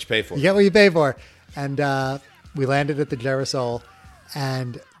 you get what you pay for. You get what you pay for. And we landed at the Girasol,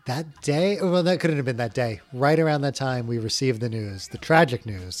 and that day, well, that couldn't have been that day. Right around that time, we received the news, the tragic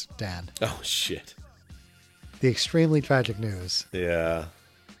news, Dan. Oh, shit. The extremely tragic news. Yeah.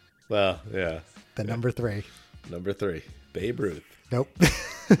 Well, yeah. The number 3. Number 3, Babe Ruth. Nope.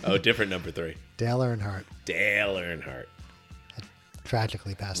 Oh, different number 3. Dale Earnhardt Dale Earnhardt.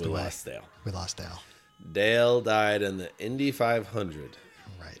 tragically passed We away. lost Dale. We lost Dale. Dale died in the Indy 500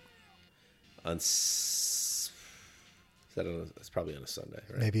 Right. on. It's probably on a Sunday,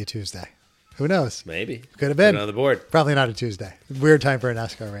 right? Maybe a Tuesday. Who knows? Maybe. Could have been. Put it on the board. Probably not a Tuesday. Weird time for a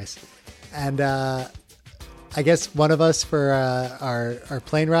NASCAR race. And I guess one of us for our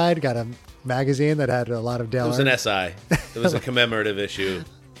plane ride got a magazine that had a lot of Dale It was an SI. It was a commemorative issue.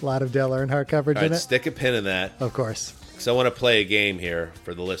 a lot of Dale Earnhardt coverage All in right, it. stick a pin in that. Of course. So I want to play a game here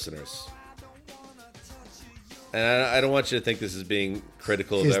for the listeners. And I don't want you to think this is being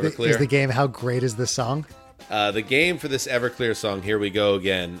critical of Is Everclear. the game How Great Is This Song? The game for this Everclear song, Here We Go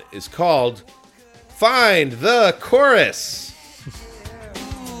Again, is called Find the Chorus.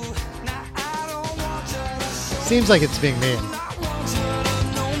 Seems like it's being mean.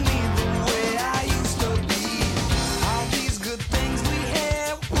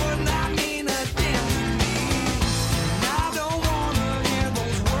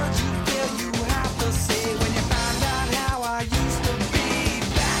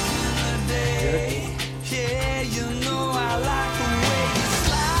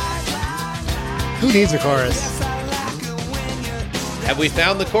 Who needs a chorus? Have we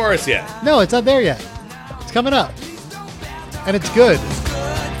found the chorus yet? No, it's not there yet. It's coming up. And it's good.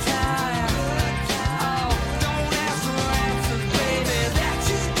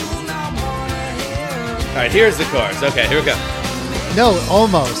 All right, here's the chorus. Okay, here we go. No,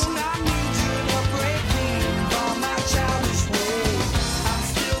 almost.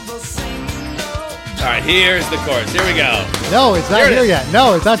 All right, here's the chorus. Here we go. No, it's not Here it here is. yet.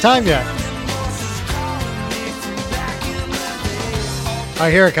 No, it's not time yet. All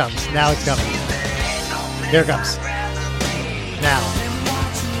right, here it comes. Now it's coming. Here it comes. Now.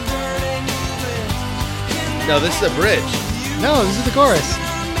 No, this is a bridge. No, this is the chorus.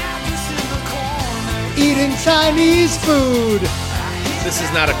 Eating Chinese food. This is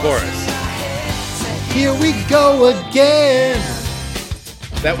not a chorus. Here we go again.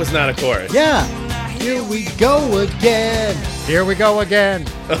 That was not a chorus. Yeah. Here we go again. Here we go again.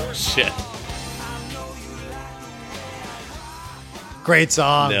 Oh, shit. Great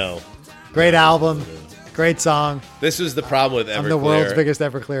song. No. Great album. Great song. This was the problem with Everclear. I'm the world's biggest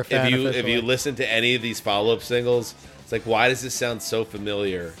Everclear fan. If officially. you listen to any of these follow-up singles, it's like, why does this sound so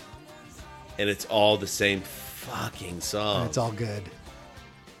familiar? And it's all the same fucking song. It's all good.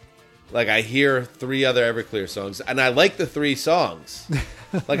 Like, I hear 3 other Everclear songs, and I like the 3 songs.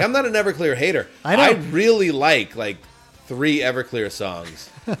 Like, I'm not an Everclear hater. I know. I really like 3 Everclear songs.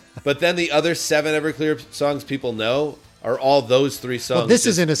 But then the other 7 Everclear songs people know are all those 3 songs. Well, this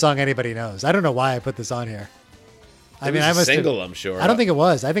isn't a song anybody knows. I don't know why I put this on here. I It mean, was I a must single, have, I'm sure. I don't think it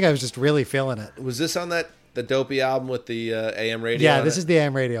was. I think I was just really feeling it. Was this on the Dopey album with the AM radio? Yeah, on this it? is the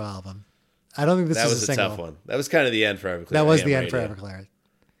AM radio album. I don't think this That is was a a single. tough one. That was kind of the end for Everclear. That was AM the end radio. for Everclear.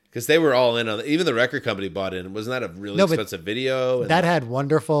 Because they were all in on it. Even the record company bought in. Wasn't that a really No, but expensive video? And That had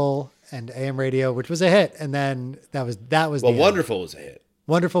Wonderful and AM radio, which was a hit, and then that was well, the end. Wonderful was a hit.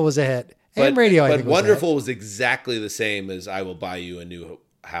 Wonderful was a hit. AM radio, I but think, was a hit. Wonderful was exactly the same as I Will Buy You a New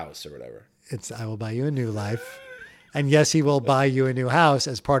House or whatever. It's I Will Buy You a New Life. And yes, he will buy you a new house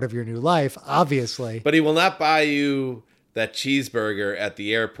as part of your new life, obviously. But he will not buy you that cheeseburger at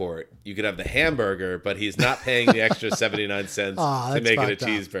the airport. You could have the hamburger, but he's not paying the extra 79 cents Aw, to that's make it a fucked up.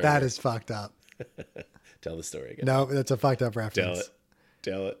 cheeseburger. That is fucked up. Tell the story again. No, that's a fucked up reference.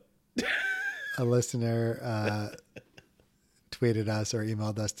 Tell it. A listener tweeted us or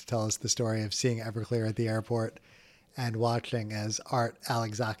emailed us to tell us the story of seeing Everclear at the airport and watching as Art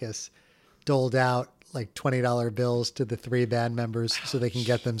Alexakis doled out like $20 bills to the 3 band members so they can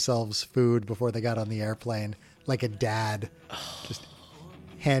get themselves food before they got on the airplane, like a dad just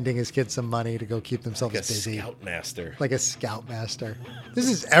handing his kids some money to go keep themselves Like a busy. scoutmaster. Like a scoutmaster. This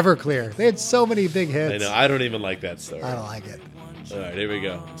is Everclear. They had so many big hits. I know. I don't even like that story. I don't like it. All right, here we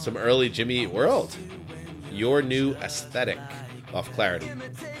go. Some early Jimmy Eat World. Your New Aesthetic off Clarity.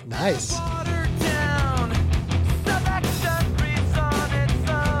 Nice.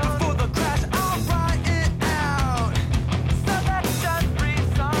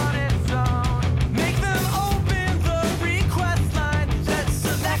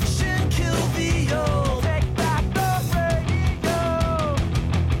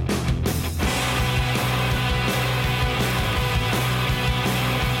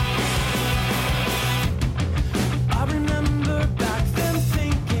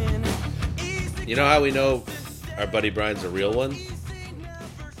 You know how we know our buddy Brian's a real one?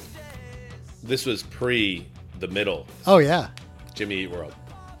 This was pre the middle Oh, yeah. Jimmy Eat World.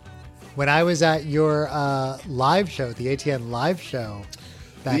 When I was at your live show, the ATN live show,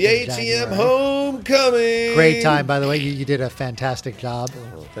 back The in ATM January. Homecoming. Great time, by the way. You did a fantastic job.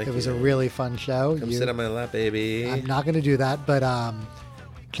 thank It was you. a really fun show. Come sit on my lap, baby. I'm not going to do that, but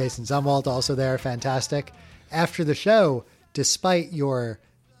Jason Zumwalt also there, fantastic. After the show, despite your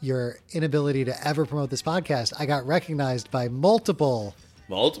inability to ever promote this podcast, I got recognized by multiple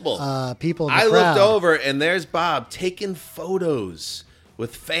people in the I crowd. looked over and there's Bob taking photos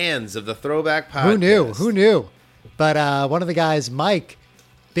with fans of the Throwback Podcast. Who knew? But one of the guys, Mike,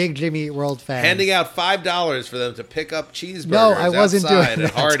 big Jimmy Eat World fan. Handing out $5 for them to pick up cheeseburgers. No, I wasn't doing outside that.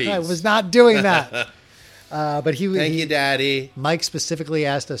 at Hardee's. I was not doing that. But Thank you, Daddy. Mike specifically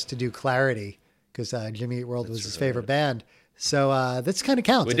asked us to do Clarity because Jimmy Eat World was his favorite band. So this kind of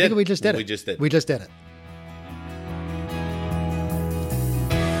counts. We I did. think we just did it. We just did. We just did it.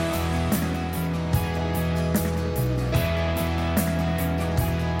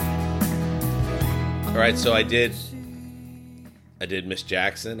 All right, so I did Miss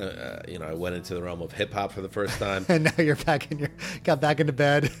Jackson. I went into the realm of hip hop for the first time. And now you're got back into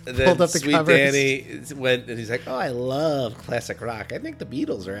bed, And pulled then up the Sweet covers. Danny went and he's like, "Oh, I love classic rock. I think the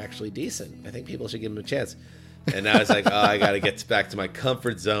Beatles are actually decent. I think people should give them a chance." And now it's like, "Oh, I got to get back to my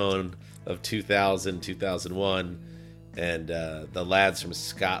comfort zone of 2000, 2001." And the lads from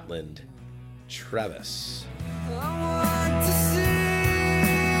Scotland, Travis.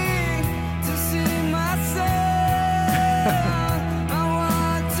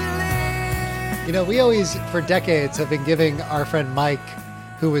 You know, we always, for decades, have been giving our friend Mike,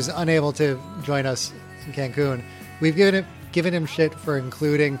 who was unable to join us in Cancun, we've given him shit for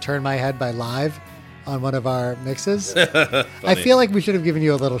including "Turn My Head" by Live on one of our mixes. I feel like we should have given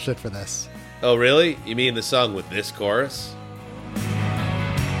you a little shit for this. Oh, really? You mean the song with this chorus?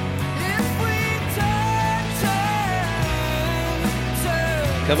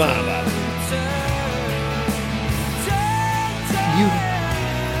 Come on, Bob.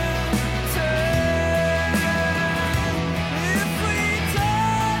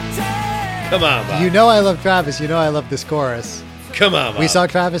 Come on, Bob. You know I love Travis. You know I love this chorus. Come on, Bob. We saw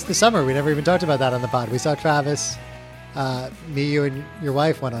Travis this summer. We never even talked about that on the pod. We saw Travis. Me, you, and your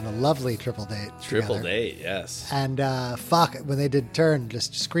wife went on a lovely triple date. Triple together. date, yes. And fuck, when they did Turn,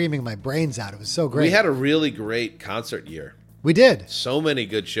 just screaming my brains out. It was so great. We had a really great concert year. We did. So many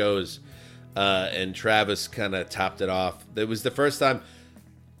good shows, and Travis kind of topped it off. It was the first time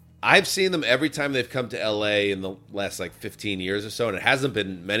I've seen them every time they've come to LA in the last like 15 years or so, and it hasn't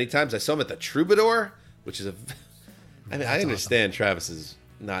been many times. I saw them at the Troubadour, which is I understand Travis is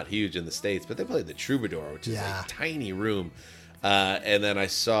not huge in the States, but they played the Troubadour, which is a tiny room. And then I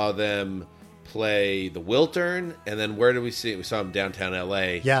saw them play the Wiltern, and then where did we see it? We saw them downtown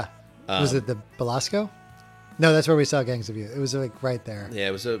LA. Yeah. Was it the Belasco? No, that's where we saw Gangs of You. It was like right there. Yeah,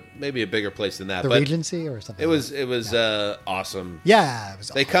 it was maybe a bigger place than that. The but Regency or something. It was awesome. Yeah, it was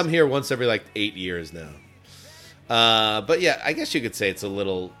They come here once every like 8 years now. But yeah, I guess you could say it's a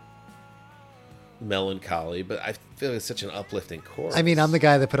little melancholy, but I feel like it's such an uplifting chorus. I mean, I'm the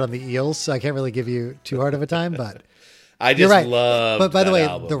guy that put on the Eels, so I can't really give you too hard of a time, but I just you're right. love. But by the that way,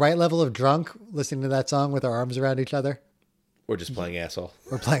 album. the right level of drunk listening to that song with our arms around each other. We're just playing asshole.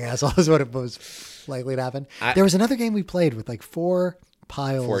 We're playing asshole is what it was likely to happen. There was another game we played with like 4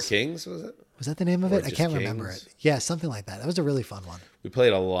 piles. 4 Kings, was it? Was that the name of Or it? I just can't remember Kings? it. Yeah, something like that. That was a really fun one. We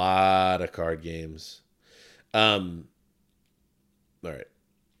played a lot of card games. All right.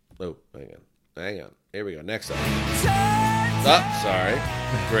 Oh, hang on. Here we go. Next song. Oh, sorry.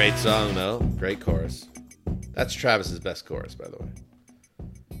 Great song, though. Great chorus. That's Travis's best chorus, by the way,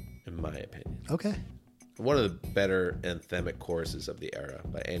 in my opinion. Okay. One of the better anthemic choruses of the era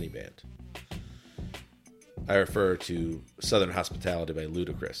by any band. I refer to Southern Hospitality by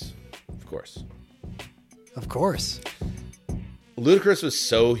Ludacris, of course. Of course. Ludacris was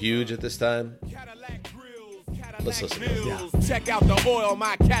so huge at this time. Let's listen to this. Yeah. Check out the oil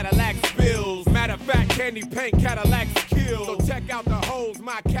my Cadillac spills. Matter of fact, candy paint Cadillacs kill. So check out the holes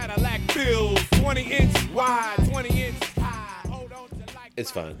my Cadillac fills. 20-inch wide, 20-inch high. Hold on to like It's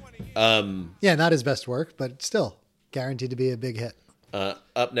fine. Yeah, not his best work, but still guaranteed to be a big hit.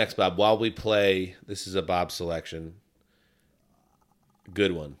 Up next, Bob, while we play, this is a Bob selection.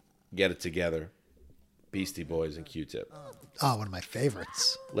 Good one. Get It Together. Beastie Boys and Q-Tip. Oh, one of my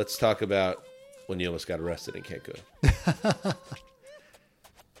favorites. Let's talk about when you almost got arrested in Cancun.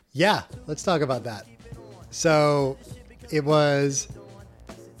 Yeah, let's talk about that. So it was,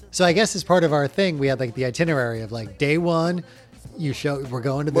 so I guess as part of our thing, we had like the itinerary of like day 1, we're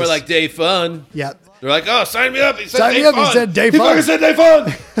going to this. More like day fun. Yep. They're like, oh, sign me up. He said Sign day me up. fun. He said day He fun. fucking said day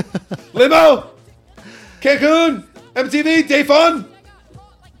fun. Limo. Cancun. MTV. Day fun.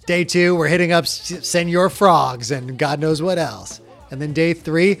 Day 2, we're hitting up Senor Frogs and God knows what else. And then day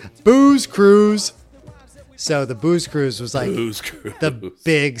 3, booze cruise. So the booze cruise was like Booze cruise. the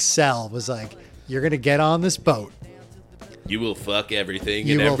big sell was like, you're going to get on this boat. You will fuck everything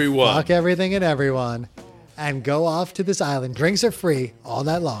You and will everyone. fuck everything and everyone and go off to this island. Drinks are free all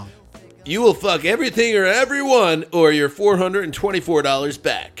night long. You will fuck everything or everyone or your $424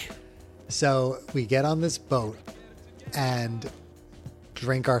 back. So we get on this boat and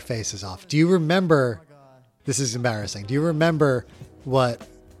drink our faces off. Do you remember, this is embarrassing, do you remember what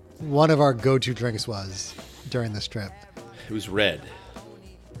one of our go-to drinks was during this trip? It was red.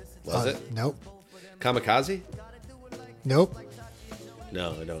 Was it? Nope. Kamikaze? Nope.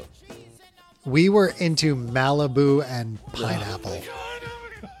 No, I don't. We were into Malibu and pineapple.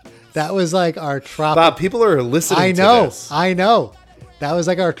 That was like our tropical. Bob, people are listening I to know. this. I know. That was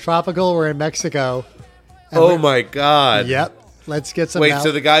like our tropical. We're in Mexico. And Oh my God. Yep. Let's get some. Wait,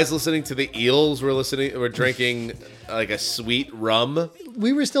 so the guys listening to the Eels were drinking like a sweet rum,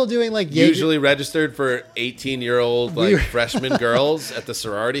 we were still doing like Jaeger- usually registered for 18-year-old like We were- freshman girls at the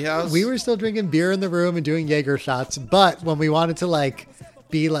sorority house. We were still drinking beer in the room and doing Jaeger shots, but when we wanted to like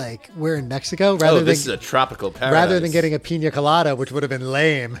be like we're in Mexico this is a tropical paradise. rather than getting a pina colada, which would have been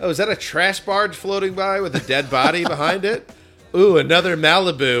lame. Oh, is that a trash barge floating by with a dead body behind it? Ooh, another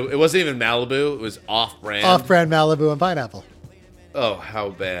Malibu. It wasn't even Malibu. It was off-brand. Off-brand Malibu and pineapple. Oh, how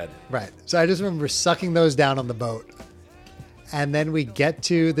bad. Right. So I just remember sucking those down on the boat. And then we get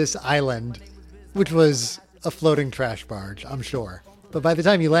to this island, which was a floating trash barge, I'm sure. But by the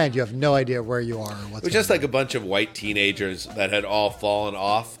time you land, you have no idea where you are or what's It was just like a bunch of white teenagers that had all fallen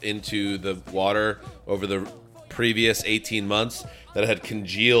off into the water over the previous 18 months that had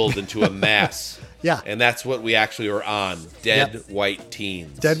congealed into a mass. Yeah. And that's what we actually were on. Dead Yep. white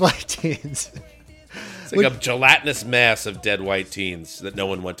teens. dead white teens. It's like a gelatinous mass of dead white teens that no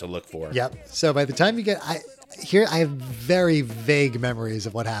one went to look for. Yep. So by the time you get, here I have very vague memories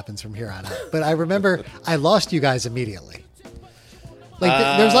of what happens from here on out. But I remember I lost you guys immediately.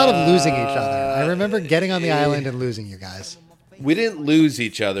 Like there's a lot of losing each other. I remember getting on the island and losing you guys. We didn't lose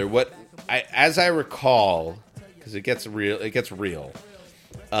each other. As I recall, because it gets real.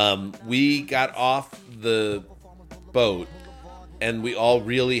 We got off the boat, and we all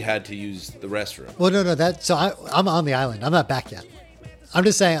really had to use the restroom. Well, no. So I'm on the island. I'm not back yet. I'm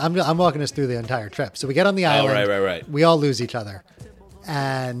just saying I'm walking us through the entire trip. So we get on the island. Right. We all lose each other,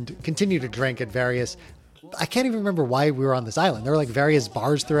 and continue to drink at various. I can't even remember why we were on this island. There were like various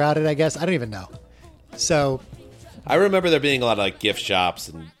bars throughout it. I guess I don't even know. So I remember there being a lot of like gift shops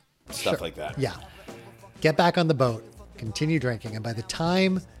and stuff like that. Yeah. Get back on the boat, continue drinking, and by the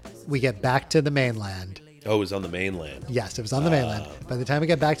time we get back to the mainland. Oh, it was on the mainland. Yes, it was on the mainland. By the time we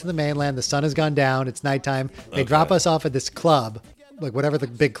get back to the mainland, the sun has gone down. It's nighttime. They drop us off at this club, like whatever the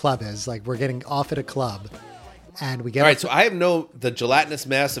big club is. Like we're getting off at a club, and we get. All right, so I have the gelatinous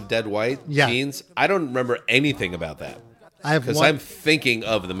mass of dead white jeans. I don't remember anything about that. I have because I'm thinking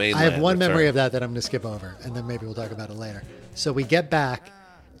of the mainland. I have one return. memory of that I'm going to skip over, and then maybe we'll talk about it later. So we get back,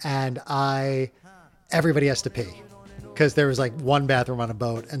 and everybody has to pee. Because there was like one bathroom on a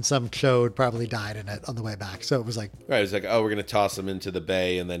boat and some chode probably died in it on the way back. So it was like... Right, it was like, oh, we're going to toss him into the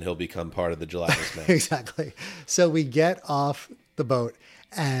bay and then he'll become part of the gelatinous mass. Exactly. So we get off the boat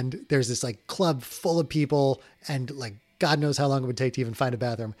and there's this like club full of people and like God knows how long it would take to even find a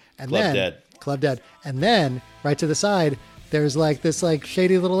bathroom. And Club dead. And then right to the side, there's like this like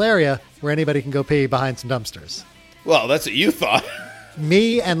shady little area where anybody can go pee behind some dumpsters. Well, that's what you thought.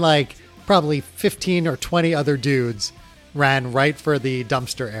 Me and like probably 15 or 20 other dudes ran right for the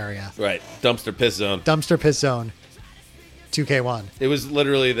dumpster area. Right. Dumpster piss zone. Dumpster piss zone. 2K1. It was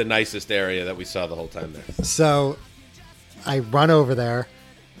literally the nicest area that we saw the whole time there. So I run over there.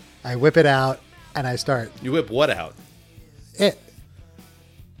 I whip it out and I start. You whip what out? It.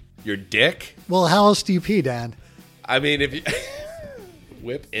 Your dick? Well, how else do you pee, Dan? I mean, if you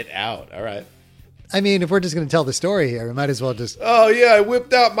whip it out. All right. I mean, if we're just going to tell the story here, we might as well just... Oh, yeah, I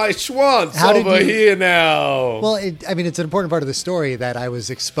whipped out my schwanz over here now. Well, it's an important part of the story that I was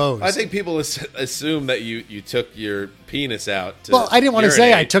exposed. I think people assume that you took your penis out to Well, I didn't want to say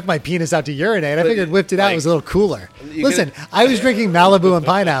urinate. I took my penis out to urinate. I figured whipped it out like, was a little cooler. You Listen, I was drinking Malibu and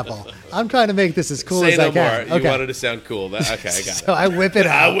pineapple. I'm trying to make this as cool Say as no I can. more. Okay. You wanted to sound cool. Okay, I got it. So I whip it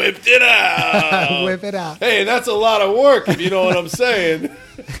out. I whipped it out. I whip it out. Hey, that's a lot of work if you know what I'm saying.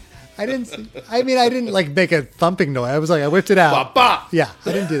 I didn't like make a thumping noise. I was like, I whipped it out. Ba-ba. Yeah,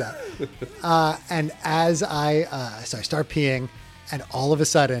 I didn't do that. And as I start peeing, and all of a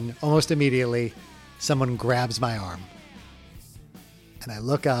sudden, almost immediately, someone grabs my arm. And I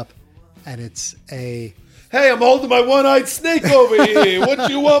look up, and it's a... Hey, I'm holding my one-eyed snake over here. What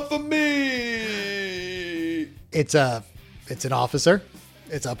you want from me? It's an officer.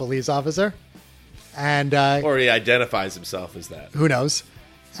 It's a police officer. And... or he identifies himself as that. Who knows?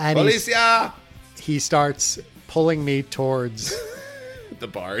 And Policia! he starts pulling me towards... the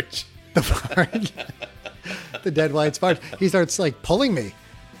barge. The barge. The dead white's barge. He starts like pulling me.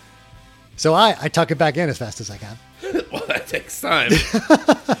 So I tuck it back in as fast as I can. Well, that takes time.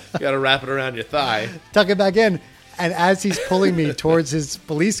 You got to wrap it around your thigh. Tuck it back in. And as he's pulling me towards his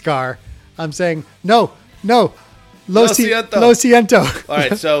police car, I'm saying, no. Lo siento. All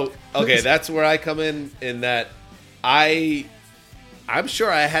right, so, okay, that's where I come in that I'm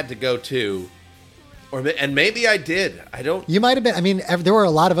sure I had to go too. And maybe I did. I don't... You might have been. I mean, there were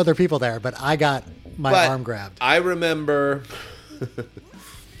a lot of other people there, but I got my arm grabbed. I remember...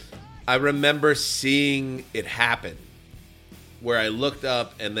 I remember seeing it happen, where I looked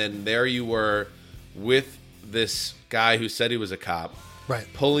up and then there you were with this guy who said he was a cop, right,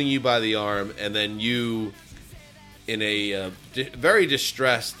 pulling you by the arm, and then you, in a very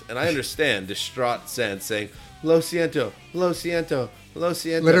distressed, and I understand, distraught sense, saying, Lo siento, lo siento, lo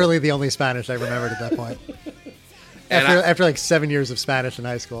siento. Literally the only Spanish I remembered at that point. after like 7 years of Spanish in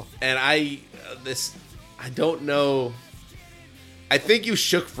high school. And I don't know... I think you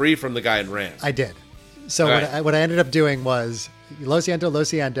shook free from the guy and ran. I did. So what I ended up doing was, lo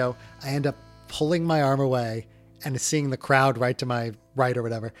siento, I end up pulling my arm away and seeing the crowd right to my right or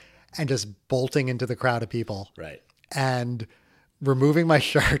whatever, and just bolting into the crowd of people. Right. And removing my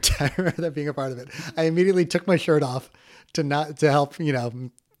shirt. I remember that being a part of it. I immediately took my shirt off to help,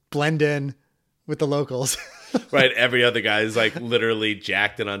 blend in with the locals. Right, every other guy is like literally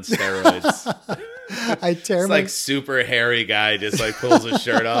jacked and on steroids. I tear It's my like super hairy guy just like pulls his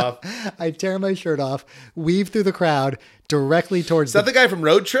shirt off. I tear my shirt off, weave through the crowd directly towards Is that the guy from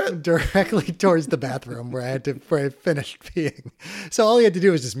Road Trip? directly towards the bathroom where I finished peeing. So all he had to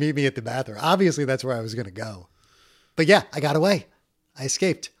do was just meet me at the bathroom. Obviously, that's where I was going to go. But yeah, I got away. I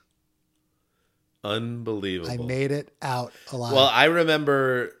escaped. Unbelievable. I made it out alive. Well, I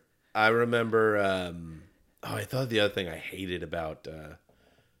remember. I thought the other thing I hated about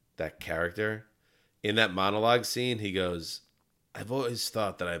that character in that monologue scene, he goes, "I've always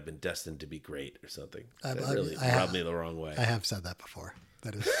thought that I've been destined to be great," or something. That really rubbed me the wrong way. I have said that before.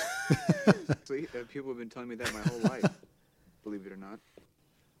 That is. Actually, people have been telling me that my whole life. Believe it or not.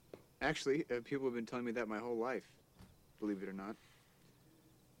 Actually, people have been telling me that my whole life. Believe it or not.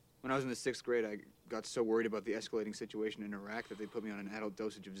 When I was in the 6th grade, I got so worried about the escalating situation in Iraq that they put me on an adult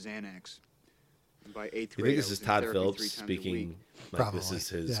dosage of Xanax. And by 8th You grade, think this I was is in Todd therapy Phillips 3 times a speaking week. like this is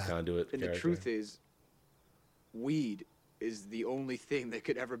his conduit And character? the truth is, weed is the only thing that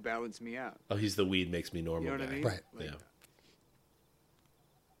could ever balance me out. Oh, he's the weed makes me normal You know what guy. I mean? Right. Like, Yeah.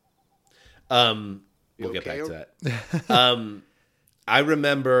 You We'll get okay? back to that. I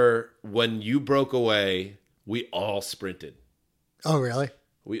remember when you broke away, we all sprinted. Oh, really?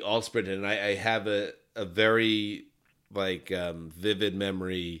 We all sprinted, and I have a very like vivid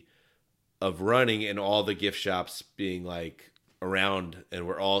memory of running and all the gift shops being like around, and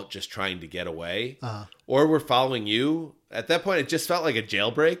we're all just trying to get away, or we're following you. At that point, it just felt like a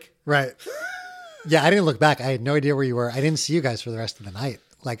jailbreak. Right. Yeah, I didn't look back. I had no idea where you were. I didn't see you guys for the rest of the night.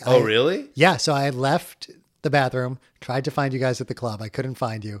 Like, Oh, really? Yeah. So I had left the bathroom, tried to find you guys at the club. I couldn't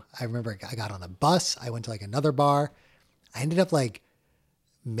find you. I remember I got on a bus. I went to like another bar. I ended up like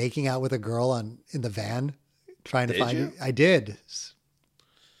making out with a girl in the van, trying to find you. I did.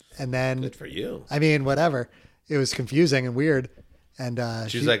 And then, Good for you. I mean, whatever. It was confusing and weird. And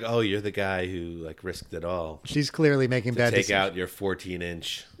She's like, "Oh, you're the guy who like risked it all she's clearly making to bad take decisions. out your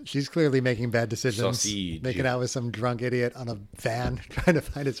 14-inch." She's clearly making bad decisions. Sausage. Making out with some drunk idiot on a van, trying to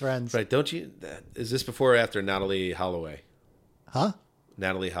find his friends. Right? Don't you? Is this before or after Natalie Holloway? Huh?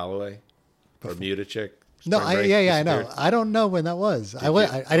 Natalie Holloway, Bermuda chick. No, Spring Break I know. disappeared? I don't know when that was. I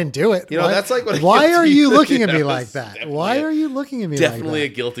didn't do it. You know, that's like what a Why are guilty- you looking at me Yeah, like it's that? definitely Why a- are you looking at me Definitely a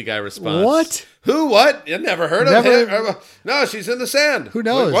like guilty guy response. What? Who? What? You never heard of Never- him? No, she's in the sand. Who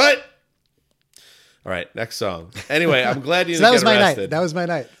knows? Wait, what? All right, next song. Anyway, I'm glad you that? So didn't that was get my arrested. night. That was my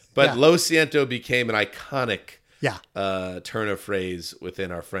night. But yeah. Lo Siento became an iconic Yeah. turn of phrase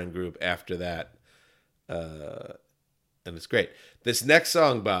within our friend group after that. And it's great. This next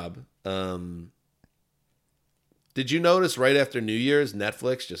song, Bob, did you notice right after New Year's,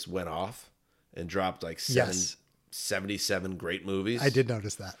 Netflix just went off and dropped like Yes. 77 great movies? I did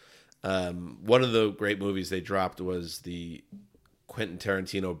notice that. One of the great movies they dropped was the Quentin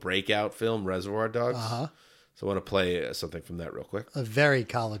Tarantino breakout film, Reservoir Dogs. Uh-huh. So I want to play something from that real quick. A very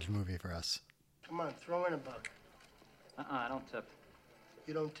college movie for us. Come on, throw in a buck. I don't tip.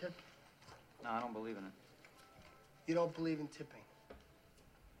 You don't tip? No, I don't believe in it. You don't believe in tipping?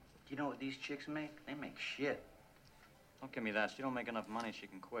 You know what these chicks make? They make shit. Don't give me that. She don't make enough money. She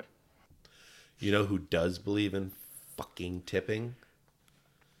can quit. You know who does believe in fucking tipping?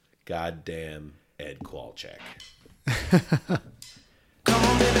 Goddamn Ed Kowalczyk.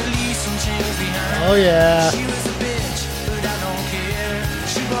 Oh, yeah. She was a bitch, but I don't care.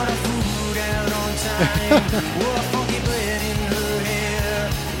 She brought her food out on time. Wore a funky bread in her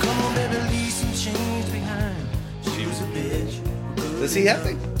hair. Come on, baby, leave some change behind. She was a bitch. Does he have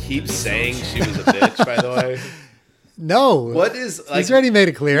to keep saying she was a bitch, by the way? No. What is... like? He's already made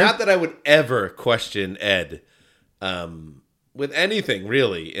it clear. Not that I would ever question Ed with anything,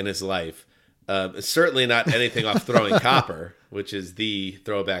 really, in his life. Certainly not anything off Throwing Copper, which is the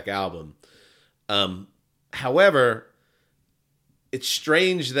throwback album. However, it's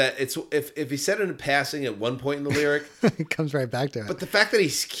strange that it's if he said it in passing at one point in the lyric, It comes right back to it. but the fact that he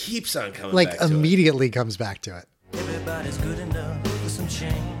keeps on coming Like back to it. immediately comes back to it. Everybody's good enough for some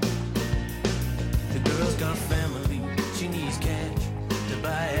change. The girl's got family, she needs cash to buy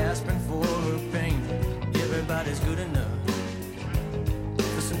aspirin for her pain. Everybody's good enough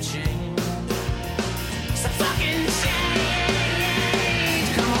for some change. Some fucking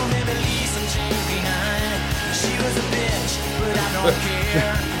change. Come on, baby, leave some change behind. She was a bitch, but I don't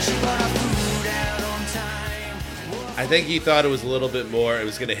care. She brought her food out on time. I think he thought it was a little bit more. It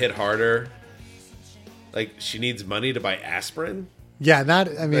was going to hit harder. Like she needs money to buy aspirin. Yeah, I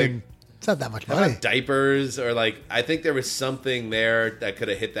mean, Like, it's not that much How money. about diapers or like? I think there was something there that could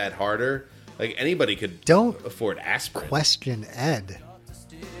have hit that harder. Like anybody could Don't afford aspirin. Question Ed.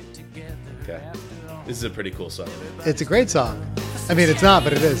 Okay. This is a pretty cool song. It's a great song. I mean, it's not,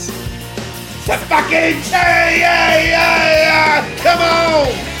 but it is. The fucking yeah! Come on!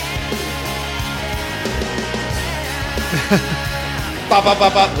 Bop, bop,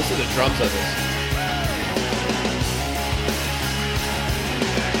 bop, bop. Listen to the drums on this.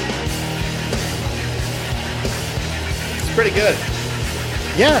 It's pretty good.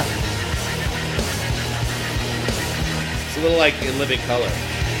 Yeah. It's a little like In Living Color.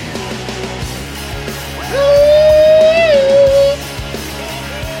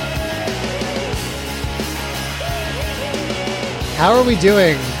 How are we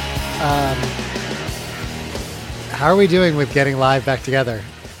doing? How are we doing with getting live back together?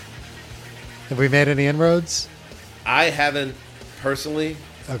 Have we made any inroads? I haven't personally,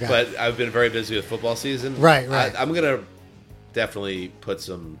 Okay. but I've been very busy with football season. Right. I'm gonna definitely put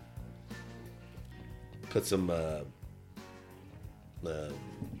some,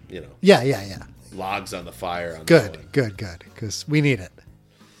 Yeah. logs on the fire. On Good. that one. Good. Because we need it.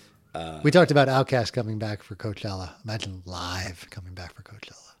 We talked about Outkast coming back for Coachella. Imagine live coming back for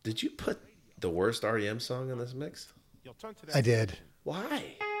Coachella. Did you put the worst REM song in this mix? I did.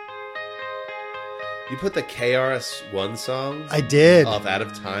 Why? You put the KRS-One song? I did. Off Out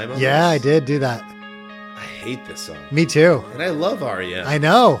of Time? On Yeah, I this? did do that. I hate this song. Me too. And I love REM. I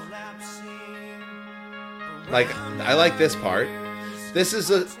know. Like, I like this part. This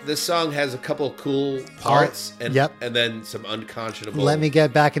song has a couple cool parts and then some unconscionable. Let me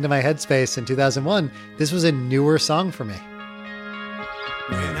get back into my headspace in 2001. This was a newer song for me.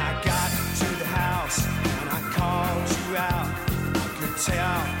 When I got to the house and I called you out, I could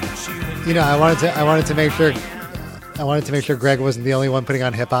tell she would. You know, I wanted to make sure Greg wasn't the only one putting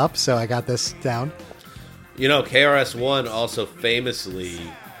on hip hop, so I got this down. You know, KRS-One also famously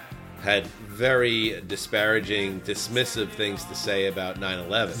had very disparaging, dismissive things to say about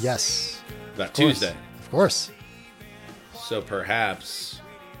 9/11. Yes. About Tuesday. Of course. So perhaps.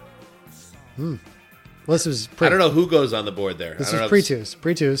 Well, this was I don't know who goes on the board there. This I don't was know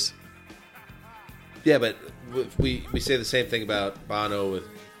pre-twos. Yeah, but we say the same thing about Bono with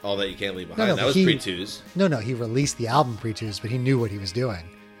All That You Can't Leave Behind. No, that was pre-twos. No, he released the album pre-twos, but he knew what he was doing.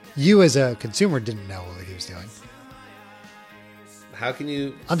 You as a consumer didn't know what he was doing. How can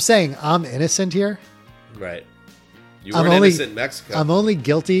you... I'm saying I'm innocent here. Right. You weren't innocent in Mexico. I'm only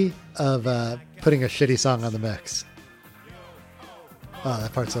guilty of putting a shitty song on the mix. Oh,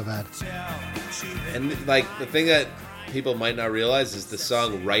 that part's so bad. And like the thing that people might not realize is the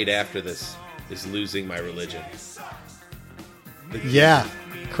song right after this is Losing My Religion. Yeah.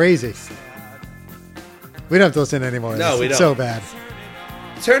 Crazy. We don't have to listen anymore. No, we It's don't. so bad.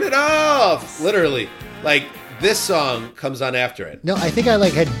 Turn it off! Literally. Like, this song comes on after it. No, I think I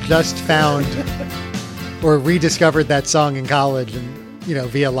had just found or rediscovered that song in college and,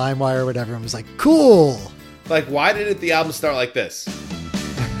 via LimeWire or whatever, and was like, cool. Like, why didn't the album start like this?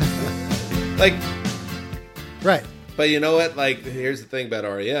 Like... Right. But you know what? Like, here's the thing about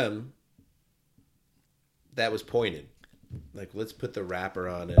REM. That was pointed. Like, let's put the rapper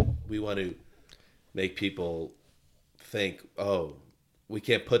on it. We want to make people think, oh, we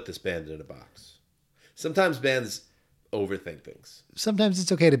can't put this band in a box. Sometimes bands overthink things. Sometimes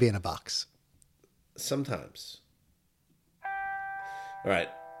it's okay to be in a box. Sometimes. All right.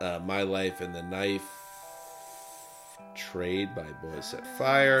 My Life and the Knife. Trade by Boys Set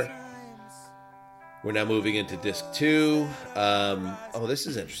Fire. We're now moving into disc 2. This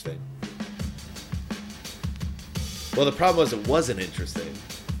is interesting. Well, the problem was it wasn't interesting.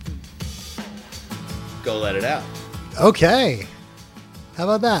 Go Let It Out. Okay. How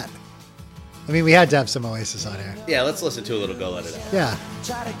about that? I mean, we had to have some Oasis on here. Yeah, let's listen to a little Go Let It Out. Yeah.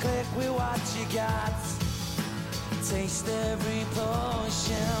 Try to click with what you got. Taste every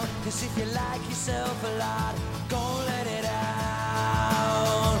potion. Cause if you like yourself a lot, go let it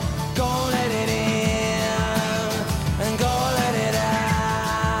out. Go let it in. And go let it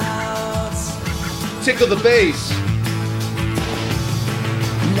out. Tickle the bass.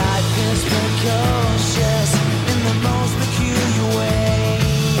 Life is precocious in the most peculiar way.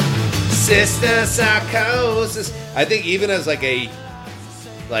 Sister Psychosis. I think even as a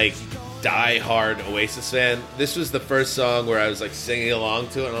die-hard Oasis fan, this was the first song where I was singing along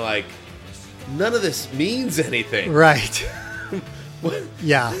to it, and I'm like, none of this means anything. Right.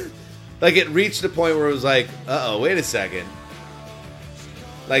 Yeah. It reached a point where it was like, wait a second.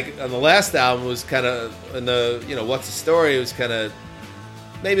 On the last album, it was kind of, in the, What's the Story, it was kind of,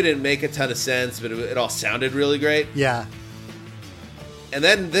 maybe didn't make a ton of sense, but it all sounded really great. Yeah. And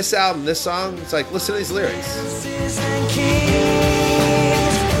then this album, this song, it's like, listen to these lyrics.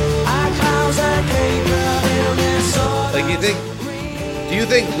 Do you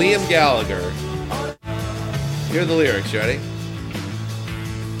think Liam Gallagher... Here are the lyrics, you ready?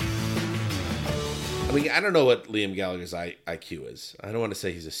 I mean, I don't know what Liam Gallagher's IQ is. I don't want to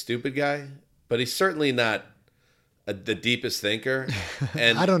say he's a stupid guy, but he's certainly not the deepest thinker.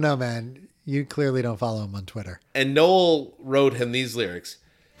 And I don't know, man. You clearly don't follow him on Twitter. And Noel wrote him these lyrics.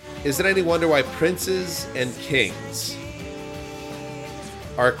 Is it any wonder why princes and kings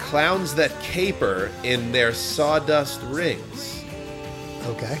are clowns that caper in their sawdust rings?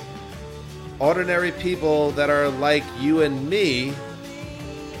 Okay. Ordinary people that are like you and me,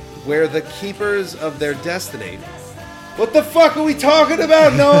 we're the keepers of their destiny. What the fuck are we talking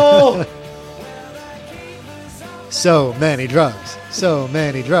about, Noel? So many drugs. So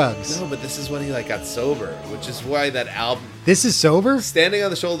many drugs. No, but this is when he got sober, which is why that album... This is sober? Standing on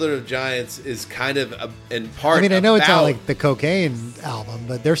the Shoulder of Giants is kind of, in part, I mean, I know it's not about- like the cocaine album,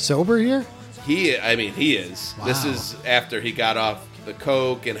 but they're sober here? He is. Wow. This is after he got off the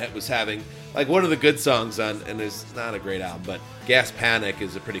coke and was having... one of the good songs on, and it's not a great album, but Gas Panic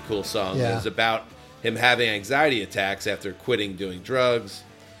is a pretty cool song. Yeah. It's about him having anxiety attacks after quitting doing drugs.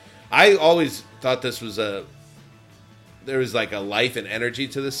 I always thought this was there was a life and energy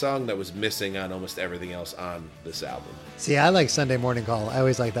to this song that was missing on almost everything else on this album. See, I like Sunday Morning Call. I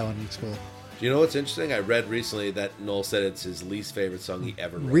always like that one in school. Do you know what's interesting? I read recently that Noel said it's his least favorite song he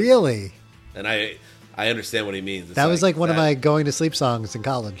ever wrote. Really? And I understand what he means. It's That was like one of that- my going to sleep songs in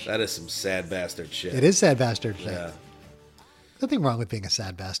college. That is some sad bastard shit. It is sad bastard shit. Yeah. Nothing wrong with being a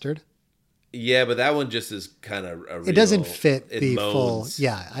sad bastard. Yeah, but that one just is kind of It doesn't fit it the moans. full.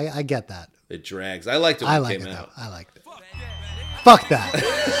 Yeah, I get that. It drags. I liked it when I it like came it, out. though. I liked it. Fuck that.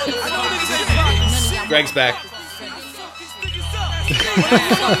 Greg's back.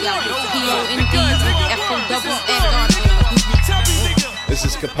 This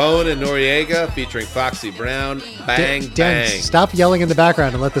is Capone and Noriega featuring Foxy Brown. Bang, Dan, bang. stop yelling in the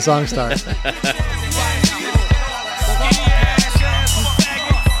background and let the song start.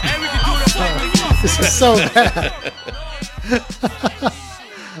 This is so bad.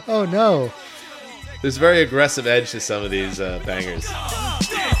 Oh no. There's very aggressive edge to some of these bangers.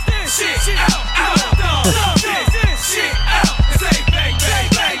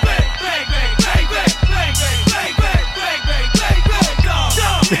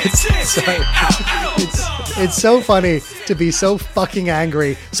 It's so funny to be so fucking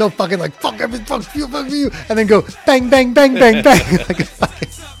angry, so fucking fuck you, and then go bang, bang, bang, bang, bang.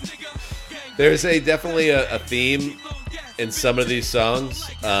 There's definitely a theme in some of these songs.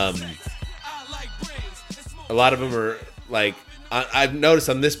 A lot of them are I've noticed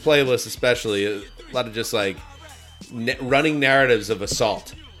on this playlist especially a lot of just running narratives of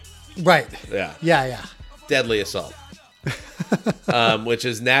assault. Right. Yeah. Yeah. Deadly assault. Which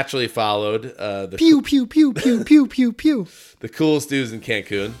is naturally followed. The Pew, pew, pew, pew, pew, pew, pew. The coolest dudes in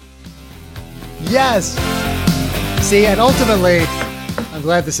Cancun. Yes. See, and ultimately, I'm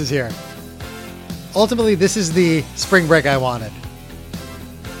glad this is here. Ultimately, this is the spring break I wanted.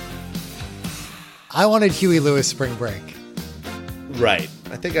 I wanted Huey Lewis spring break. Right.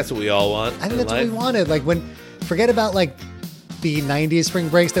 I think that's what we all want. I think that's what we wanted. Forget about the 90s spring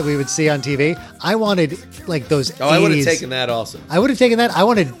breaks that we would see on TV. I wanted those 80s. I would have taken that also. I would have taken that.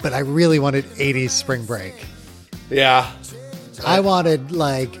 But I really wanted 80s spring break. Yeah. I wanted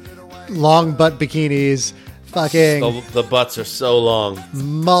long butt bikinis, fucking the butts are so long.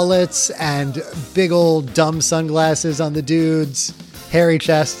 Mullets and big old dumb sunglasses on the dudes, hairy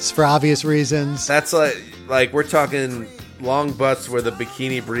chests for obvious reasons. That's like we're talking long butts where the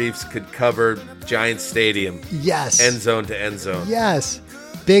bikini briefs could cover Giant Stadium. Yes. End zone to end zone. Yes.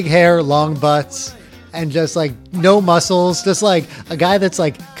 Big hair, long butts, and just no muscles. Just a guy that's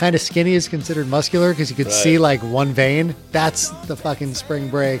kind of skinny is considered muscular because you could see one vein. That's the fucking spring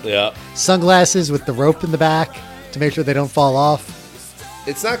break. Yeah. Sunglasses with the rope in the back to make sure they don't fall off.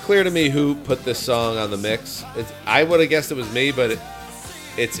 It's not clear to me who put this song on the mix. I would have guessed it was me, but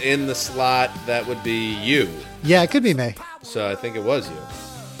it's in the slot that would be you. Yeah, it could be me. So I think it was you.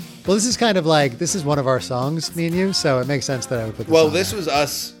 Well, this is kind of this is one of our songs, me and you, so it makes sense that I would put this Well, on this there. was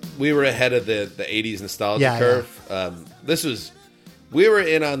us. We were ahead of the 80s nostalgia Yeah, curve. We were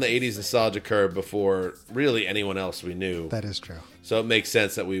in on the 80s nostalgia curve before really anyone else we knew. That is true. So it makes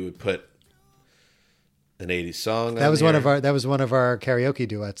sense that we would put an 80s song That on was here. one of our karaoke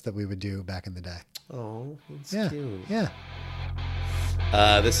duets that we would do back in the day. Oh, that's Yeah. cute. Yeah.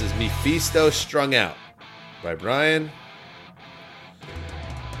 This is Mephisto Strung Out by Brian.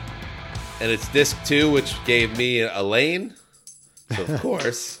 And it's disc 2, which gave me a lane. So, of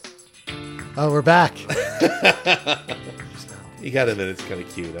course. Oh, we're back. He got him, and it's kind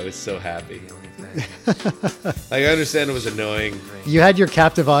of cute. I was so happy. Like, I understand it was annoying. You had your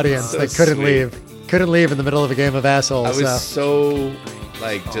captive audience So that couldn't sweet. leave. Couldn't leave in the middle of a game of assholes. I was so,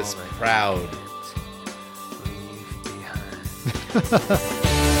 like, just proud.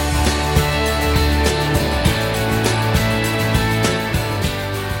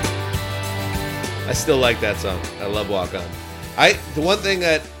 I still like that song. I love Walk On. The one thing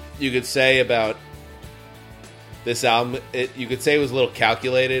that you could say about this album, you could say it was a little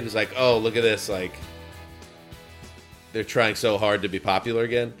calculated. It's like, oh, look at this. Like, they're trying so hard to be popular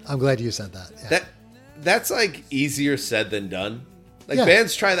again. I'm glad you said that. Yeah. That's like easier said than done. Like, Yeah.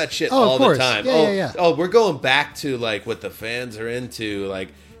 bands try that shit Oh, of all the course. time. Yeah. Oh, we're going back to like what the fans are into, like,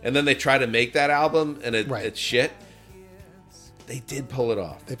 and then they try to make that album and it's shit. They did pull it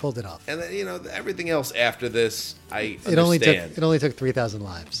off. They pulled it off. And then, everything else after this, I It only understand. took 3,000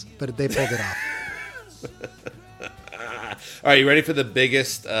 lives, but they pulled it off. All right, you ready for the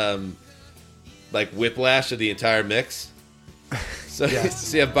biggest like whiplash of the entire mix? So, Yes.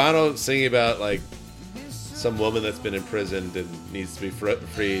 so you have Bono singing about like some woman that's been imprisoned and needs to be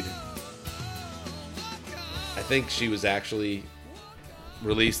freed. I think she was actually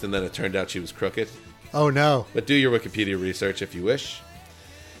released, and then it turned out she was crooked. Oh no! But do your Wikipedia research if you wish.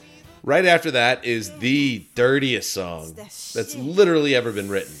 Right after that is the dirtiest song that's literally ever been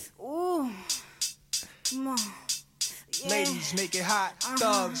written. Ooh. Come on. Ladies, make it hot.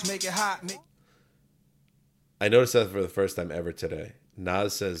 Thugs, make it hot. I noticed that for the first time ever today.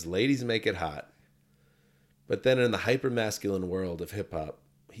 Nas says, "Ladies, make it hot." But then in the hyper-masculine world of hip-hop,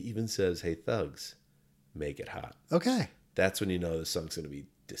 he even says, "Hey, thugs, make it hot." Okay. That's when you know this song's going to be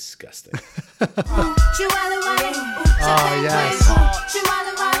disgusting. Oh yes.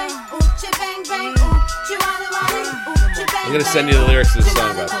 I'm going to send you the lyrics to the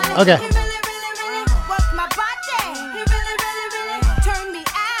song, Bob. Okay.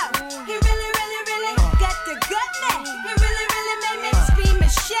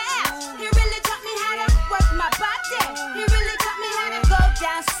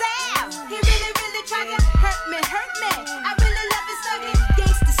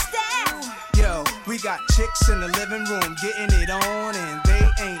 Yo, we got chicks in the living room getting it on, and they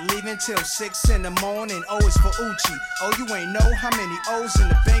ain't leaving till 6 in the morning. O is for Uchi. Oh, you ain't know how many O's in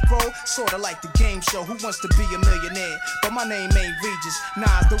the bankroll? Sorta like the game show, Who Wants to Be a Millionaire? But my name ain't Regis.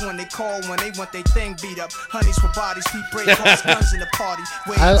 Nas the one they call when they want their thing beat up. Honeys for bodies, Pete break cars, guns in the party.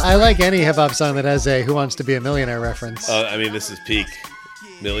 I like any hip hop song that has a "Who Wants to Be a Millionaire" reference. I mean, this is peak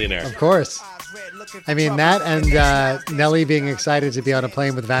Millionaire. Of course. I mean, that and Nelly being excited to be on a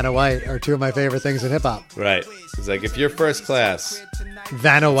plane with Vanna White are two of my favorite things in hip hop. Right. It's like, if you're first class,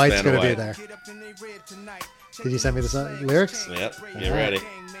 Vanna White's Vanna going to be White. there. Did you send me the lyrics? Yep, get ready.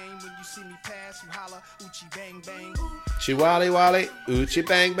 Chi wally, oochie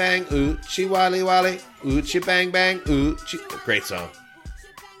bang bang, oochie wally, oochie bang bang, oochie. Great song.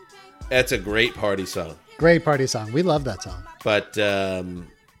 That's a great party song. Great party song. We love that song.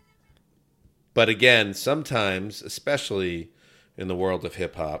 But again, sometimes, especially in the world of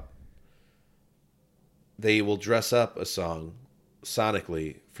hip hop, they will dress up a song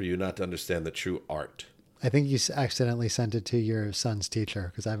sonically for you not to understand the true art. I think you accidentally sent it to your son's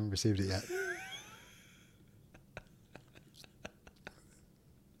teacher because I haven't received it yet.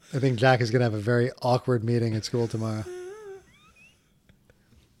 I think Jack is going to have a very awkward meeting at school tomorrow.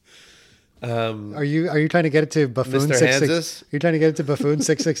 Are you trying to get it to Buffoon Mr. 66? Hanses? You're trying to get it to Buffoon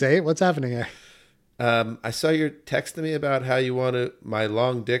 668? What's happening here? I saw you texting me about how you want to my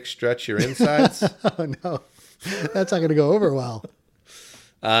long dick stretch your insides. Oh no, that's not going to go over well.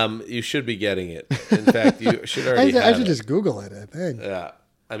 You should be getting it. In fact, you should already. I have should it. just Google it. I think. Yeah,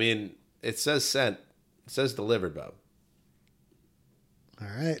 I mean, it says sent. It says delivered, Bob. All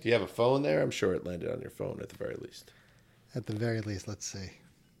right. Do you have a phone there? I'm sure it landed on your phone at the very least. At the very least, let's see.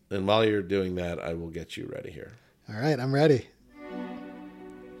 And while you're doing that, I will get you ready here. All right, I'm ready.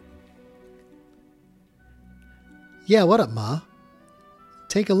 Yeah, what up, Ma?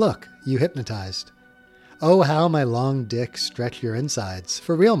 Take a look. You hypnotized. Oh, how my long dick stretch your insides.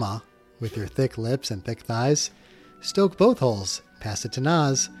 For real, Ma. With your thick lips and thick thighs. Stoke both holes. Pass it to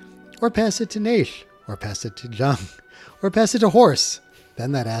Nas. Or pass it to Naish. Or pass it to Jung. Or pass it to Horse.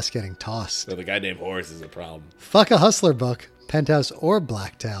 Then that ass getting tossed. So the guy named Horace is a problem. Fuck a hustler book, Penthouse or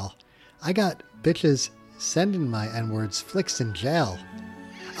Blacktail. I got bitches sending my N-words flicks in jail.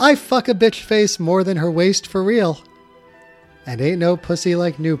 I fuck a bitch face more than her waist for real. And ain't no pussy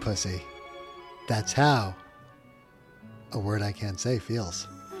like new pussy. That's how a word I can't say feels.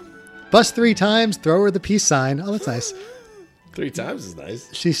 Bust 3 times, throw her the peace sign. Oh, that's nice. 3 times is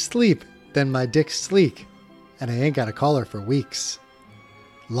nice. She sleep, then my dick sleek. and I ain't got a caller for weeks.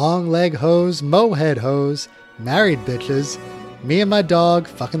 Long leg hoes, mohead hoes, married bitches, me and my dog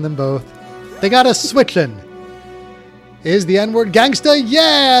fucking them both. They got us switching. Is the N-word gangsta?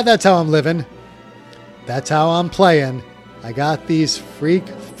 Yeah, that's how I'm living. That's how I'm playing. I got these freak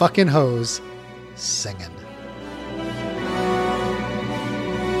fucking hoes singing.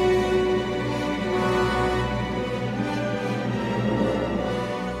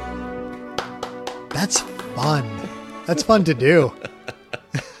 That's fun. That's fun to do.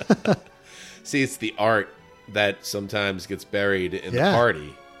 See, it's the art that sometimes gets buried in the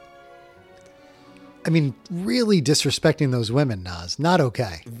party. I mean, really disrespecting those women, Nas. Not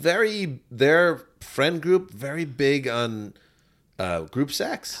okay. Their friend group, very big on group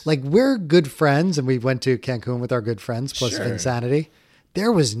sex. Like, we're good friends, and we went to Cancun with our good friends, plus Sure. Vinsanity.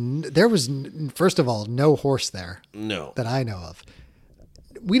 There was, first of all, no horse there. No. That I know of.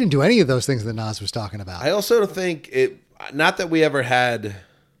 We didn't do any of those things that Nas was talking about. I also think not that we ever had,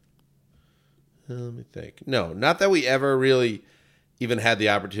 let me think. No, not that we ever really even had the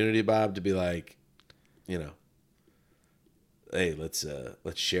opportunity, Bob, to be like, you know, hey, let's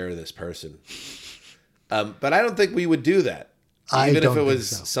share this person. But I don't think we would do that. Even if it was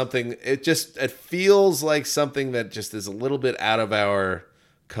something, it feels like something that just is a little bit out of our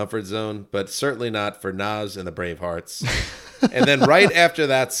comfort zone, but certainly not for Nas and the Bravehearts. And then right after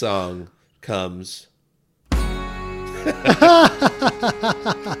that song comes.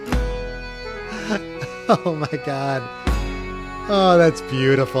 Oh my God. Oh, that's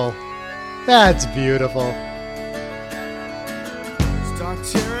beautiful. That's beautiful. Start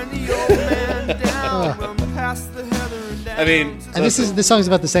tearing the old man down from past the heather and down. I mean, And this song's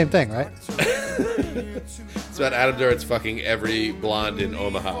about the same thing, right? It's about Adam Duritz fucking every blonde in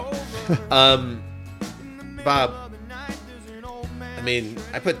Omaha. Bob, I mean,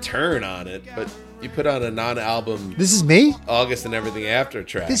 I put Turn on it, but you put on a non-album. This is me? August and Everything After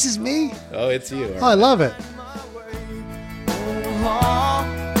track. This is me? Oh, it's you. Oh, I love it.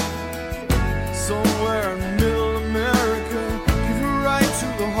 Somewhere in middle America, give you right to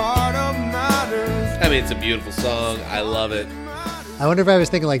the heart of matters. I mean, it's a beautiful song. I love it. I wonder if I was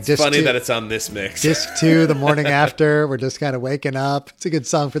thinking like disc Funny 2, that it's on this mix. disc 2, the morning after. We're just kind of waking up. It's a good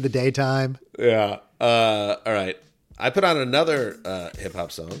song for the daytime. Yeah. All right. I put on another hip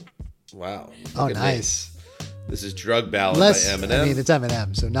hop song. Wow. Oh, Look at me. nice. This is Drug Ballad Less, by Eminem. I mean, it's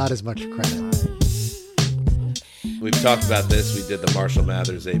Eminem, so not as much credit. We've talked about this. We did the Marshall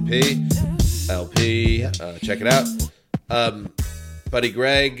Mathers AP LP. Check it out. Buddy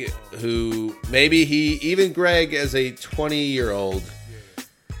Greg, who even Greg as a 20-year-old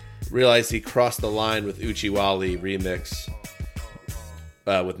realized he crossed the line with Uchiwali remix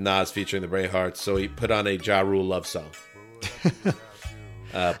with Nas featuring the Bravehearts, so he put on a Ja Rule love song.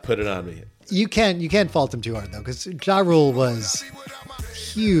 Put It On Me. You can't fault him too hard though, because Ja Rule was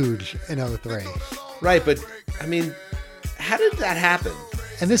huge in 03. Right, but I mean, how did that happen?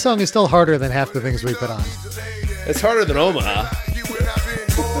 And this song is still harder than half the things we put on. It's harder than Omaha.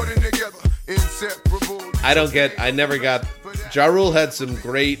 I never got. Ja Rule had some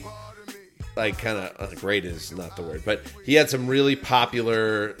great, like, kind of, great is not the word, but he had some really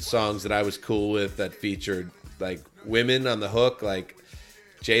popular songs that I was cool with that featured, like, women on the hook, like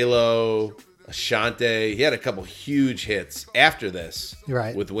J-Lo, Ashanti. He had a couple huge hits after this,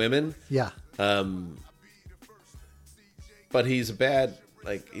 right, with women. Yeah. But he's bad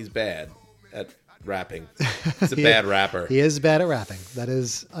at rapping. He's a bad rapper. He is bad at rapping. That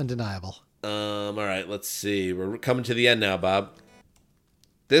is undeniable. All right, let's see. We're coming to the end now, Bob.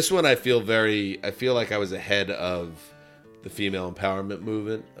 This one I feel like I was ahead of the female empowerment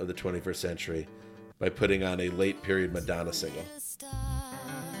movement of the 21st century by putting on a late period Madonna single.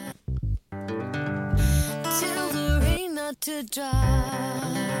 Tell the rain not to dry.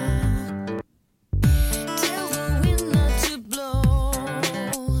 Tell the wind not to blow.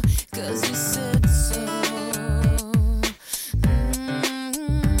 'Cause you said so.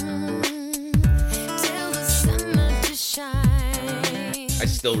 Tell the sun not to shine. I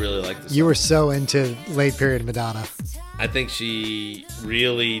still really like this. You were so into late period Madonna. I think she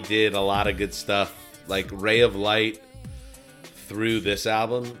really did a lot of good stuff, like Ray of Light through this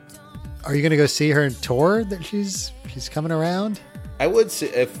album. Are you going to go see her tour that she's coming around? I would say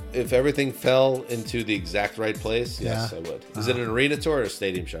if everything fell into the exact right place, yes, Yeah. I would. Is it an arena tour or a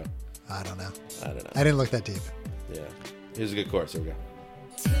stadium show? I don't know. I don't know. I didn't look that deep. Yeah. Here's a good chorus. Here we go.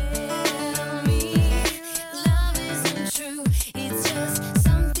 Tell me love isn't true. It's just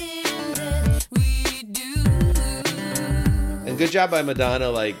something that we do. And good job by Madonna.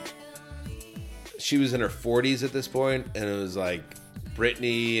 Like, she was in her 40s at this point, and it was like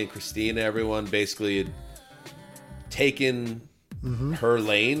Britney and Christina, everyone basically had taken her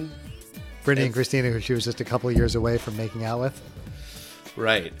lane. Brittany and Christina, who she was just a couple of years away from making out with.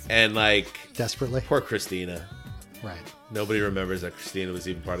 Right. And like desperately. Poor Christina. Right. Nobody remembers that Christina was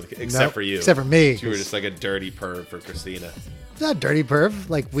even part of the except Nope, for you. except for me, You were 'cause- just like a dirty perv for Christina. It's not dirty perv.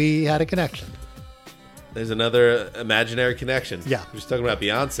 Like, we had a connection. There's another imaginary connection. Yeah. We're just talking about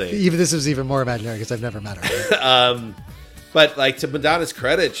Beyonce. Even this was even more imaginary because I've never met her. But like to Madonna's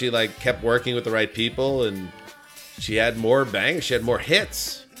credit, she like kept working with the right people and she had more bangs, she had more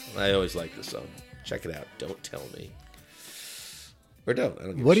hits. I always like this song. Check it out. Don't Tell Me. Or don't. I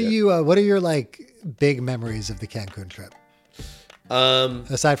don't give What a are shit. you? What are your like big memories of the Cancun trip?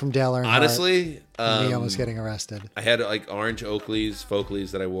 Aside from Dale Earnhardt, Honestly, and me almost getting arrested. I had like orange Oakleys,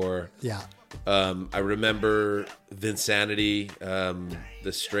 Folkleys that I wore. Yeah. I remember Vinsanity,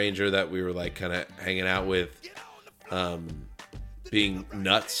 the stranger that we were like kind of hanging out with, being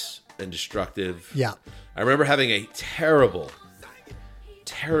nuts and destructive. Yeah. I remember having a terrible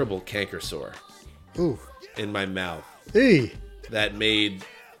canker sore Ooh. in my mouth Hey. that made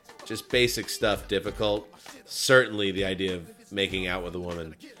just basic stuff difficult. Certainly the idea of making out with a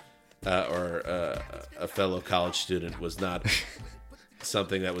woman or a fellow college student was not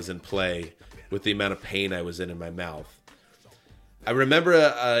something that was in play with the amount of pain I was in my mouth. I remember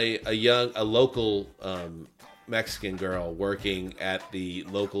a local Mexican girl working at the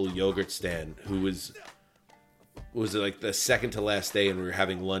local yogurt stand who was like the second to last day, and we were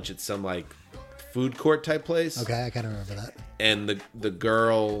having lunch at some like food court type place. Okay, I kind of remember that. And the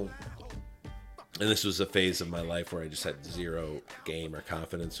girl, and this was a phase of my life where I just had zero game or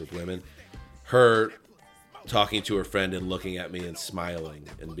confidence with women. Her talking to her friend and looking at me and smiling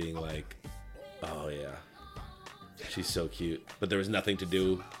and being like, "Oh yeah, she's so cute." But there was nothing to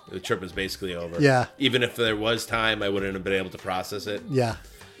do. The trip was basically over. Yeah. Even if there was time, I wouldn't have been able to process it. Yeah.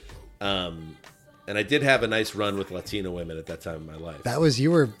 And I did have a nice run with Latino women at that time in my life. That was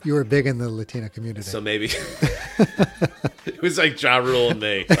you were big in the Latino community. So maybe it was like Ja Rule and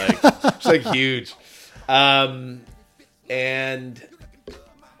me, like it's like huge. And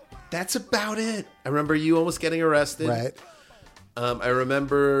that's about it. I remember you almost getting arrested. Right. I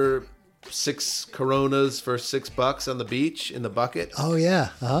remember 6 Coronas for $6 on the beach in the bucket. Oh yeah.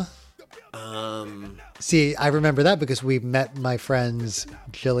 See, I remember that because we met my friends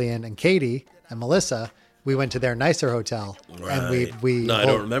Jillian and Katie and Melissa. We went to their nicer hotel, and we. No, I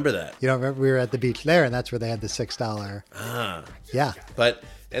don't remember that. You don't remember? We were at the beach there, and that's where they had the $6. Yeah.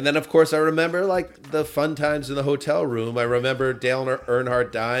 And then of course I remember like the fun times in the hotel room. I remember Dale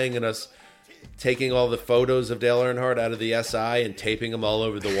Earnhardt dying and us taking all the photos of Dale Earnhardt out of the SI and taping them all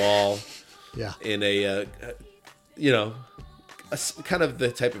over the wall. Yeah. In a, kind of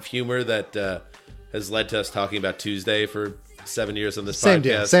the type of humor that has led to us talking about Tuesday for 7 years on this Same podcast.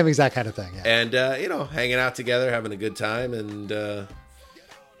 deal. Same exact kind of thing. Yeah. And, hanging out together, having a good time. And I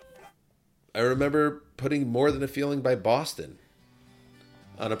remember putting More Than a Feeling by Boston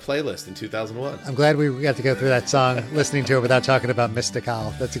on a playlist in 2001. I'm glad we got to go through that song, listening to it without talking about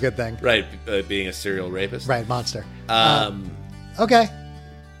Mystical. That's a good thing. Right, being a serial rapist. Right, monster. Okay.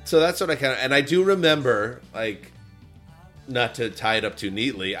 So that's what I kind of... And I do remember, like, not to tie it up too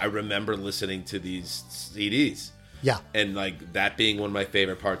neatly, I remember listening to these CDs. Yeah. And, like, that being one of my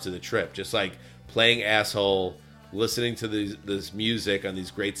favorite parts of the trip. Just, like, playing Asshole, listening to this music on these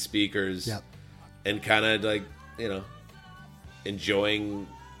great speakers. Yep. And kind of, like, enjoying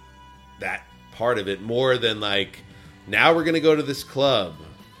that part of it more than, like, now we're going to go to this club.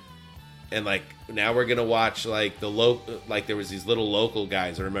 And, like, now we're going to watch, like, there was these little local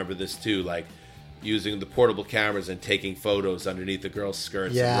guys. I remember this, too. Like, using the portable cameras and taking photos underneath the girls'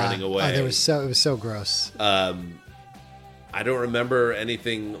 skirts and running away. It was so gross. I don't remember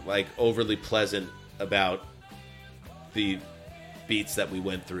anything like overly pleasant about the beats that we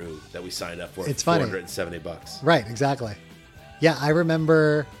went through that we signed up for. It's funny. $470. Right, exactly. Yeah, I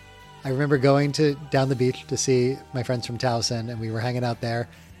remember going down the beach to see my friends from Towson, and we were hanging out there.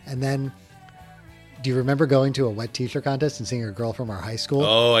 And then, do you remember going to a wet t-shirt contest and seeing a girl from our high school?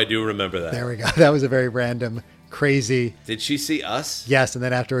 Oh, I do remember that. There we go. That was a very random, crazy. Did she see us? Yes, and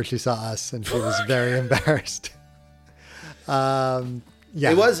then afterwards she saw us, and she was very embarrassed. Yeah,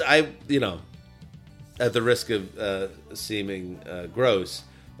 it was. At the risk of seeming gross,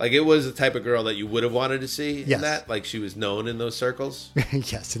 like it was the type of girl that you would have wanted to see Yes. in that. Like she was known in those circles.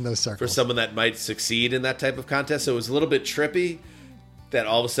 Yes, in those circles. For someone that might succeed in that type of contest, so it was a little bit trippy that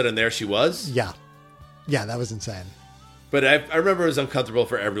all of a sudden there she was. Yeah, that was insane. But I remember it was uncomfortable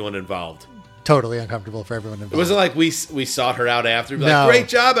for everyone involved. Totally uncomfortable for everyone involved. It wasn't like we sought her out after. Like, No. great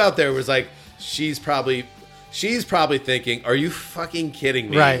job out there. It was like she's probably thinking, "Are you fucking kidding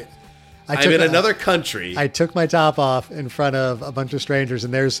me?" Right. I'm in another country. I took my top off in front of a bunch of strangers,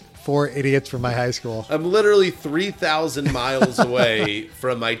 and there's 4 idiots from my high school. I'm literally 3,000 miles away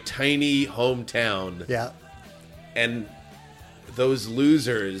from my tiny hometown. Yeah. And those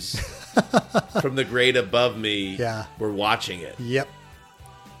losers from the grade above me were watching it. Yep.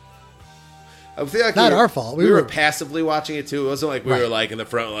 I feel like Not our fault. We were passively watching it too. It wasn't like we were like in the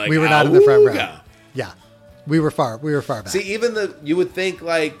front, like we were not in the front row. "Awooga." Yeah, we were far back. See, even you would think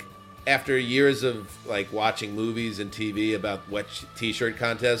like after years of like watching movies and TV about wet t-shirt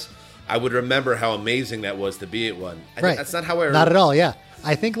contests, I would remember how amazing that was to be at one. Right. That's not how I. Not at all. Yeah,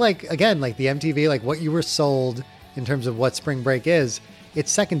 I think like again, like the MTV, like what you were sold in terms of what spring break is.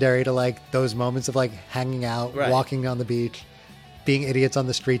 It's secondary to like those moments of like hanging out, walking on the beach, being idiots on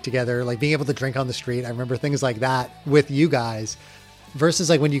the street together, like being able to drink on the street. I remember things like that with you guys versus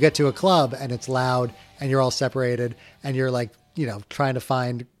like when you get to a club and it's loud and you're all separated and you're like, you know, trying to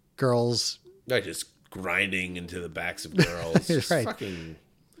find girls. Like just grinding into the backs of girls. Just fucking.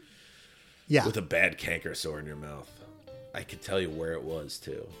 Yeah. With a bad canker sore in your mouth. I could tell you where it was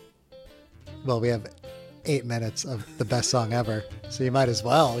too. Well, we have 8 minutes of the best song ever, so you might as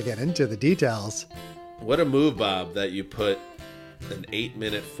well get into the details. What a move, Bob, that you put an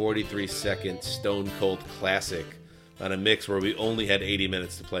 8-minute, 43-second Stone Cold classic on a mix where we only had 80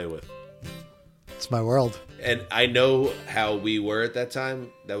 minutes to play with. It's my world. And I know how we were at that time.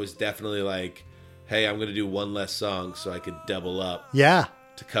 That was definitely like, hey, I'm going to do one less song so I could double up. Yeah.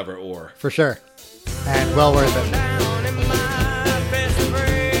 To cover Or. For sure. And well worth it.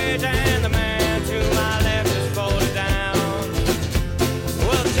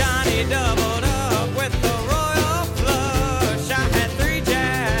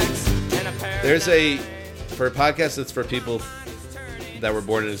 There's for a podcast that's for people that were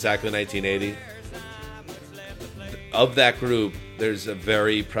born in exactly 1980, of that group, there's a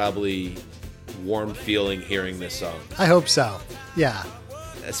very probably warm feeling hearing this song. I hope so. Yeah.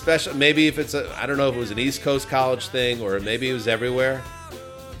 Especially, maybe if it's I don't know if it was an East Coast college thing or maybe it was everywhere.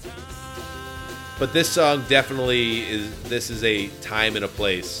 But this song definitely this is a time and a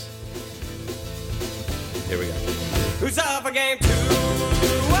place. Here we go. Who's up for game 2?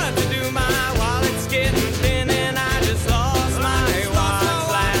 What to do? My wallet's getting thin and I just lost my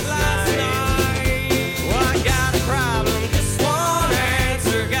watch last night. Well, I got a problem, just one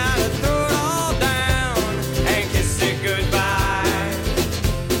answer. Gotta throw it all down and kiss it goodbye.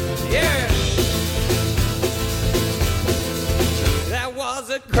 Yeah. That was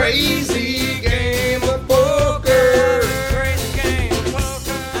a crazy game of poker. Crazy game of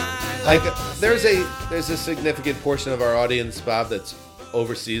poker. Like there's a significant portion of our audience, Bob, that's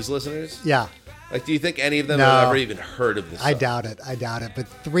overseas listeners. Yeah. Like, do you think any of them have ever even heard of this song? I doubt it. But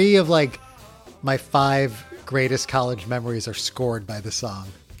 3 of like my 5 greatest college memories are scored by the song.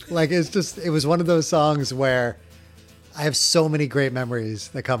 Like it was one of those songs where I have so many great memories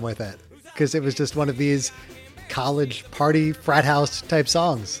that come with it because it was just one of these college party frat house type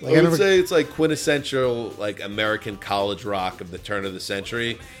songs. Like, I would say it's like quintessential like American college rock of the turn of the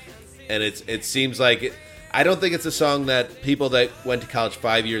century. And it seems like I don't think it's a song that people that went to college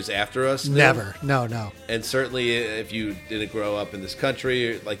 5 years after us knew. Never. No. And certainly if you didn't grow up in this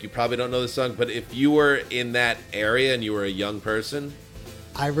country, like you probably don't know this song. But if you were in that area and you were a young person.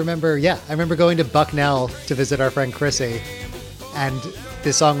 I remember going to Bucknell to visit our friend Chrissy. And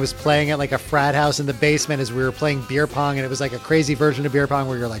this song was playing at like a frat house in the basement as we were playing beer pong. And it was like a crazy version of beer pong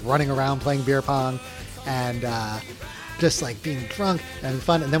where you're like running around playing beer pong. And, just like being drunk and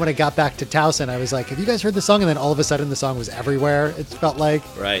fun. And then when I got back to Towson, I was like, have you guys heard the song? And then all of a sudden the song was everywhere. It felt like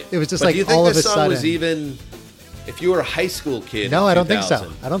it was just but like do you think all of a this song sudden. Was even if you were a high school kid? No, in I don't think 2000,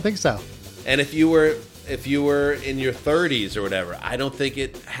 so. I don't think so. And if you were in your 30s or whatever, I don't think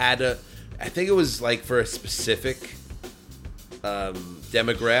it had I think it was like for a specific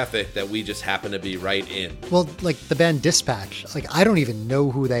demographic that we just happen to be right in. Well, like the band Dispatch, like I don't even know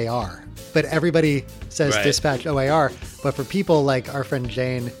who they are, but everybody says Dispatch OAR. But for people like our friend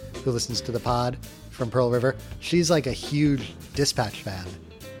Jane, who listens to the pod from Pearl River, she's like a huge Dispatch fan.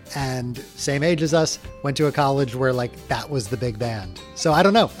 And same age as us, went to a college where like that was the big band. So I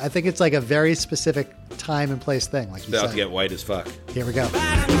don't know. I think it's like a very specific time and place thing. Like you About said. to get white as fuck. Here we go.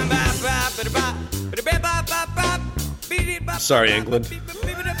 Sorry, England.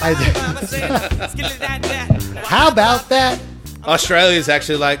 How about that? Australia's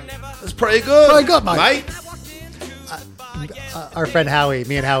actually like, that's pretty good. Pretty good, mate. Mate. Our friend Howie,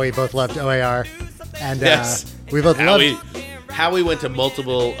 me and Howie both loved OAR. And Yes. we both loved... Howie went to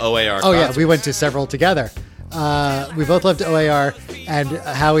multiple OAR Oh, yeah, concerts. we went to several together. We both loved OAR, and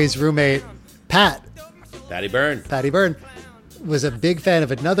Howie's roommate, Patty Byrne, was a big fan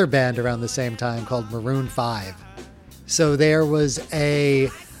of another band around the same time called Maroon 5. So there was a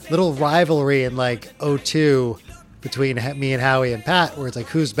little rivalry in like 02 between me and Howie and Pat, where it's like,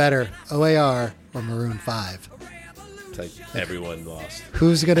 who's better, OAR or Maroon 5? It's like everyone lost.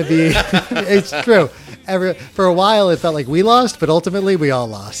 Who's going to be... It's true. For a while, it felt like we lost, but ultimately we all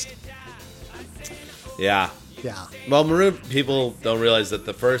lost. Yeah. Yeah. Well, Maroon people don't realize that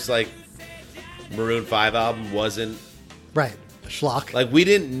the first like Maroon 5 album wasn't Right. Schlock. like we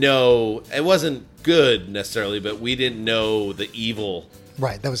didn't know it wasn't good necessarily, but we didn't know the evil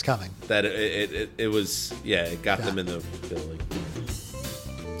Right. That was coming. that it was. Yeah, it got them in the building.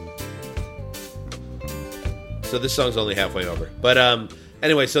 So this song's only halfway over, but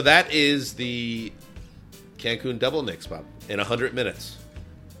anyway, so that is the Cancun Double Nicks, Bob, in 100 minutes.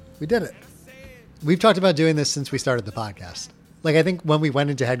 We did it. We've talked about doing this since we started the podcast. Like, I think when we went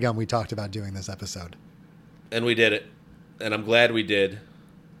into HeadGum, we talked about doing this episode. And we did it. And I'm glad we did.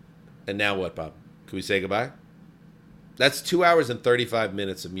 And now what, Bob? Can we say goodbye? That's 2 hours and 35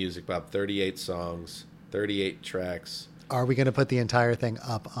 minutes of music, Bob. 38 songs, 38 tracks. Are we going to put the entire thing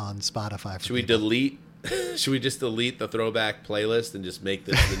up on Spotify? Should we delete? Should we just delete the throwback playlist and just make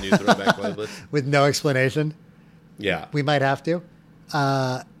this the new throwback playlist? With no explanation? Yeah. We might have to.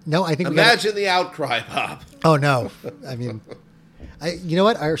 No, I think Imagine the outcry, Bob. Oh, no. I mean, you know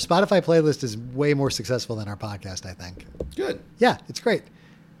what? Our Spotify playlist is way more successful than our podcast, I think. Good. Yeah, it's great.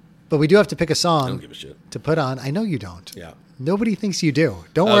 But we do have to pick a song I don't give a shit. to put on. I know you don't. Yeah. Nobody thinks you do.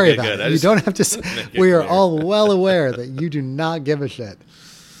 Don't worry about it. You don't have to. We are all well aware that you do not give a shit.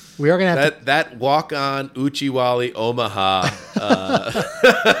 We are going to have that walk on Uchiwali Omaha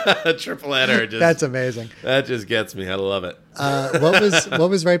triple header. That's amazing. That just gets me. I love it. What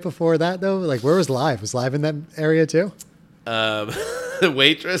was right before that though? Like, where was Live? Was Live in that area too?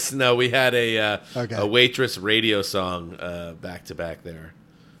 Waitress? No, we had a Waitress radio song back to back there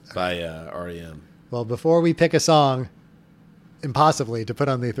by REM. Well, before we pick a song, impossibly to put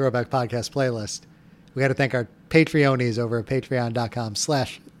on the Throwback Podcast playlist, we got to thank our Patreonies over at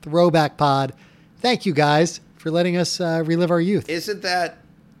patreon.com/throwbackpod. Thank you guys for letting us relive our youth. Isn't that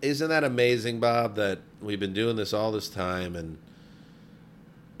amazing, Bob, that we've been doing this all this time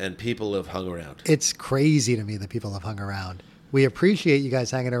and people have hung around? It's crazy to me that people have hung around. We appreciate you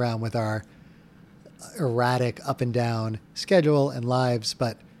guys hanging around with our erratic up and down schedule and lives,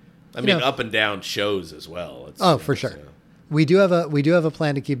 but I mean, up and down shows as well. For sure. We do have a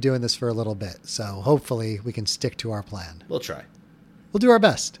plan to keep doing this for a little bit, so hopefully we can stick to our plan. We'll try. We'll do our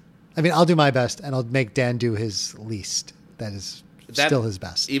best. I mean, I'll do my best, and I'll make Dan do his least. That is still his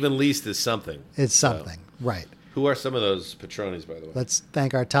best. Even least is something. It's something, right? Who are some of those patronis, by the way? Let's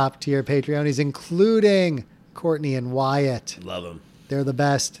thank our top tier Patreonies, including Courtney and Wyatt. Love them. They're the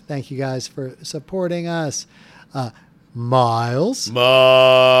best. Thank you guys for supporting us. Miles.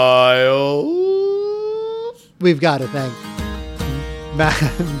 We've got to thank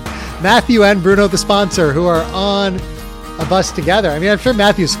Matthew and Bruno, the sponsor, who are on a bus together. I mean, I'm sure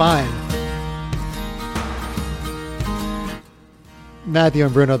Matthew's fine. Matthew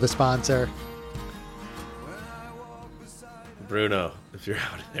and Bruno, the sponsor. Bruno, if you're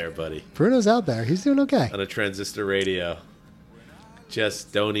out there, buddy. Bruno's out there. He's doing okay. On a transistor radio.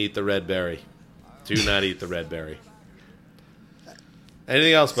 Just don't eat the red berry. Do not eat the red berry.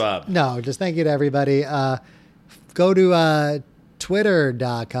 Anything else, Bob? No, just thank you to everybody. Go to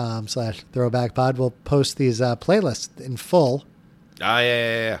twitter.com/throwbackpod. We'll post these playlists in full.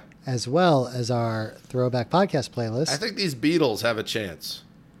 Yeah. As well as our Throwback Podcast playlist. I think these Beatles have a chance.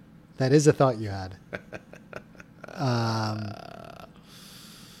 That is a thought you had.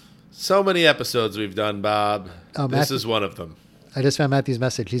 So many episodes we've done, Bob. This is one of them. I just found Matthew's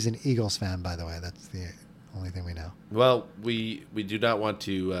message. He's an Eagles fan, by the way. That's the only thing we know. Well, we do not want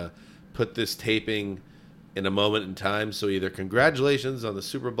to put this taping in a moment in time, so either congratulations on the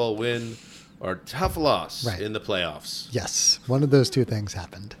Super Bowl win or tough loss in the playoffs. Yes, one of those two things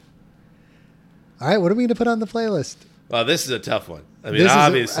happened. All right, what are we going to put on the playlist? Well, this is a tough one. I mean,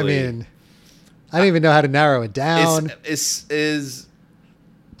 obviously. I don't even know how to narrow it down. Is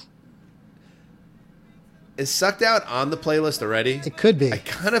Sucked Out on the playlist already? It could be. I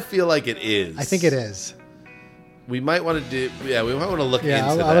kind of feel like it is. I think it is. We might want to do. Yeah, we might want to look into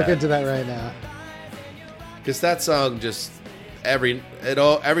that. I'll look into that right now. Because that song just every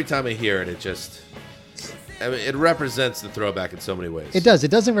time I hear it, it represents the throwback in so many ways. It does.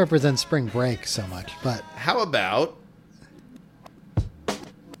 It doesn't represent spring break so much, but how about?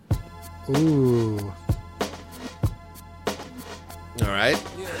 Ooh. All right.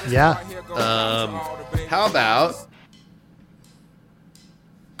 Yeah. How about?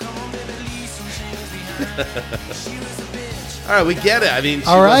 All right, we get it. I mean, she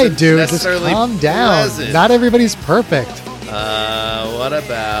All right, wasn't dude, just necessarily calm down. pleasant. Not everybody's perfect. What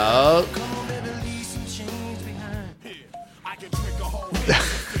about?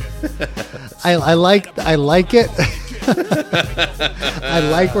 I like it. I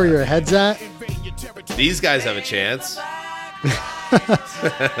like where your head's at. These guys have a chance.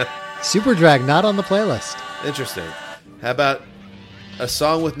 Super Drag not on the playlist. Interesting. How about a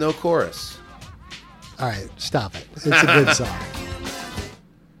song with no chorus? All right, stop it. It's a good song.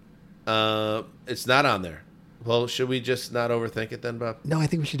 It's not on there. Well, should we just not overthink it then, Bob? No, I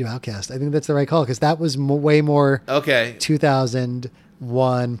think we should do Outkast. I think that's the right call because that was way more Okay.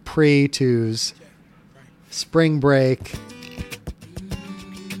 2001 pre-twos, Spring Break,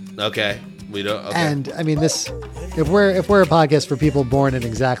 Okay. We don't. Okay. and I mean this. If we're a podcast for people born in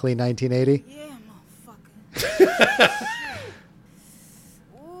exactly 1980,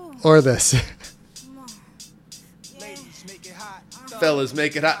 or this. Fellas,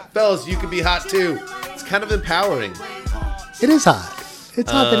 make it hot. Fellas, you can be hot too. It's kind of empowering. It is hot.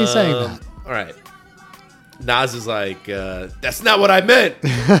 It's hot that he's saying that. All right. Nas is like, that's not what I meant.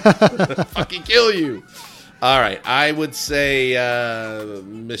 Fucking kill you. All right. I would say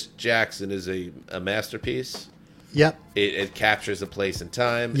Miss Jackson is a masterpiece. Yep, It captures a place and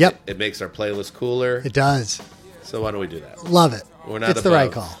time. Yep. It makes our playlist cooler. it does. So why don't we do that? Love it. We're not It's the right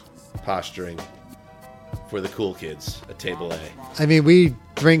above call. Posturing for the cool kids at Table A. I mean, we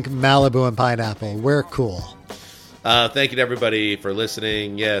drink Malibu and pineapple. We're cool. Thank you to everybody for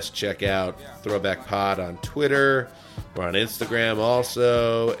listening. Yes, check out Throwback Pod on Twitter. We're on Instagram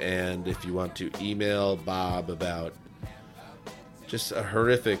also. And if you want to email Bob about just a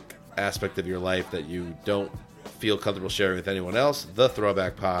horrific aspect of your life that you don't feel comfortable sharing with anyone else,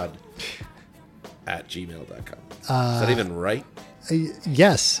 thethrowbackpod@gmail.com. Is that even right?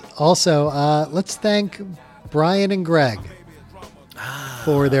 Yes. Also, let's thank Brian and Greg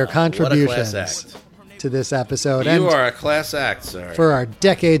for their contributions act. to this episode You and are a class act, sir. for our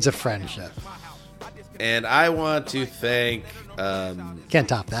decades of friendship. And I want to thank Can't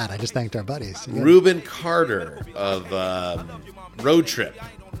top that. I just thanked our buddies. You Reuben Carter of Road Trip.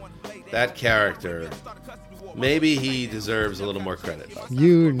 That character, maybe he deserves a little more credit.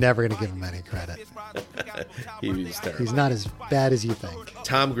 You're never going to give him any credit. He was terrible. He's not as bad as you think.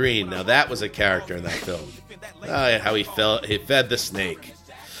 Tom Green. Now that was a character in that film. How he fed the snake.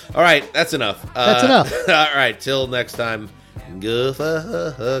 All right, that's enough. That's enough. All right, till next time. Go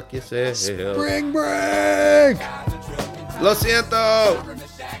fuck yourself. Spring break! Lo siento.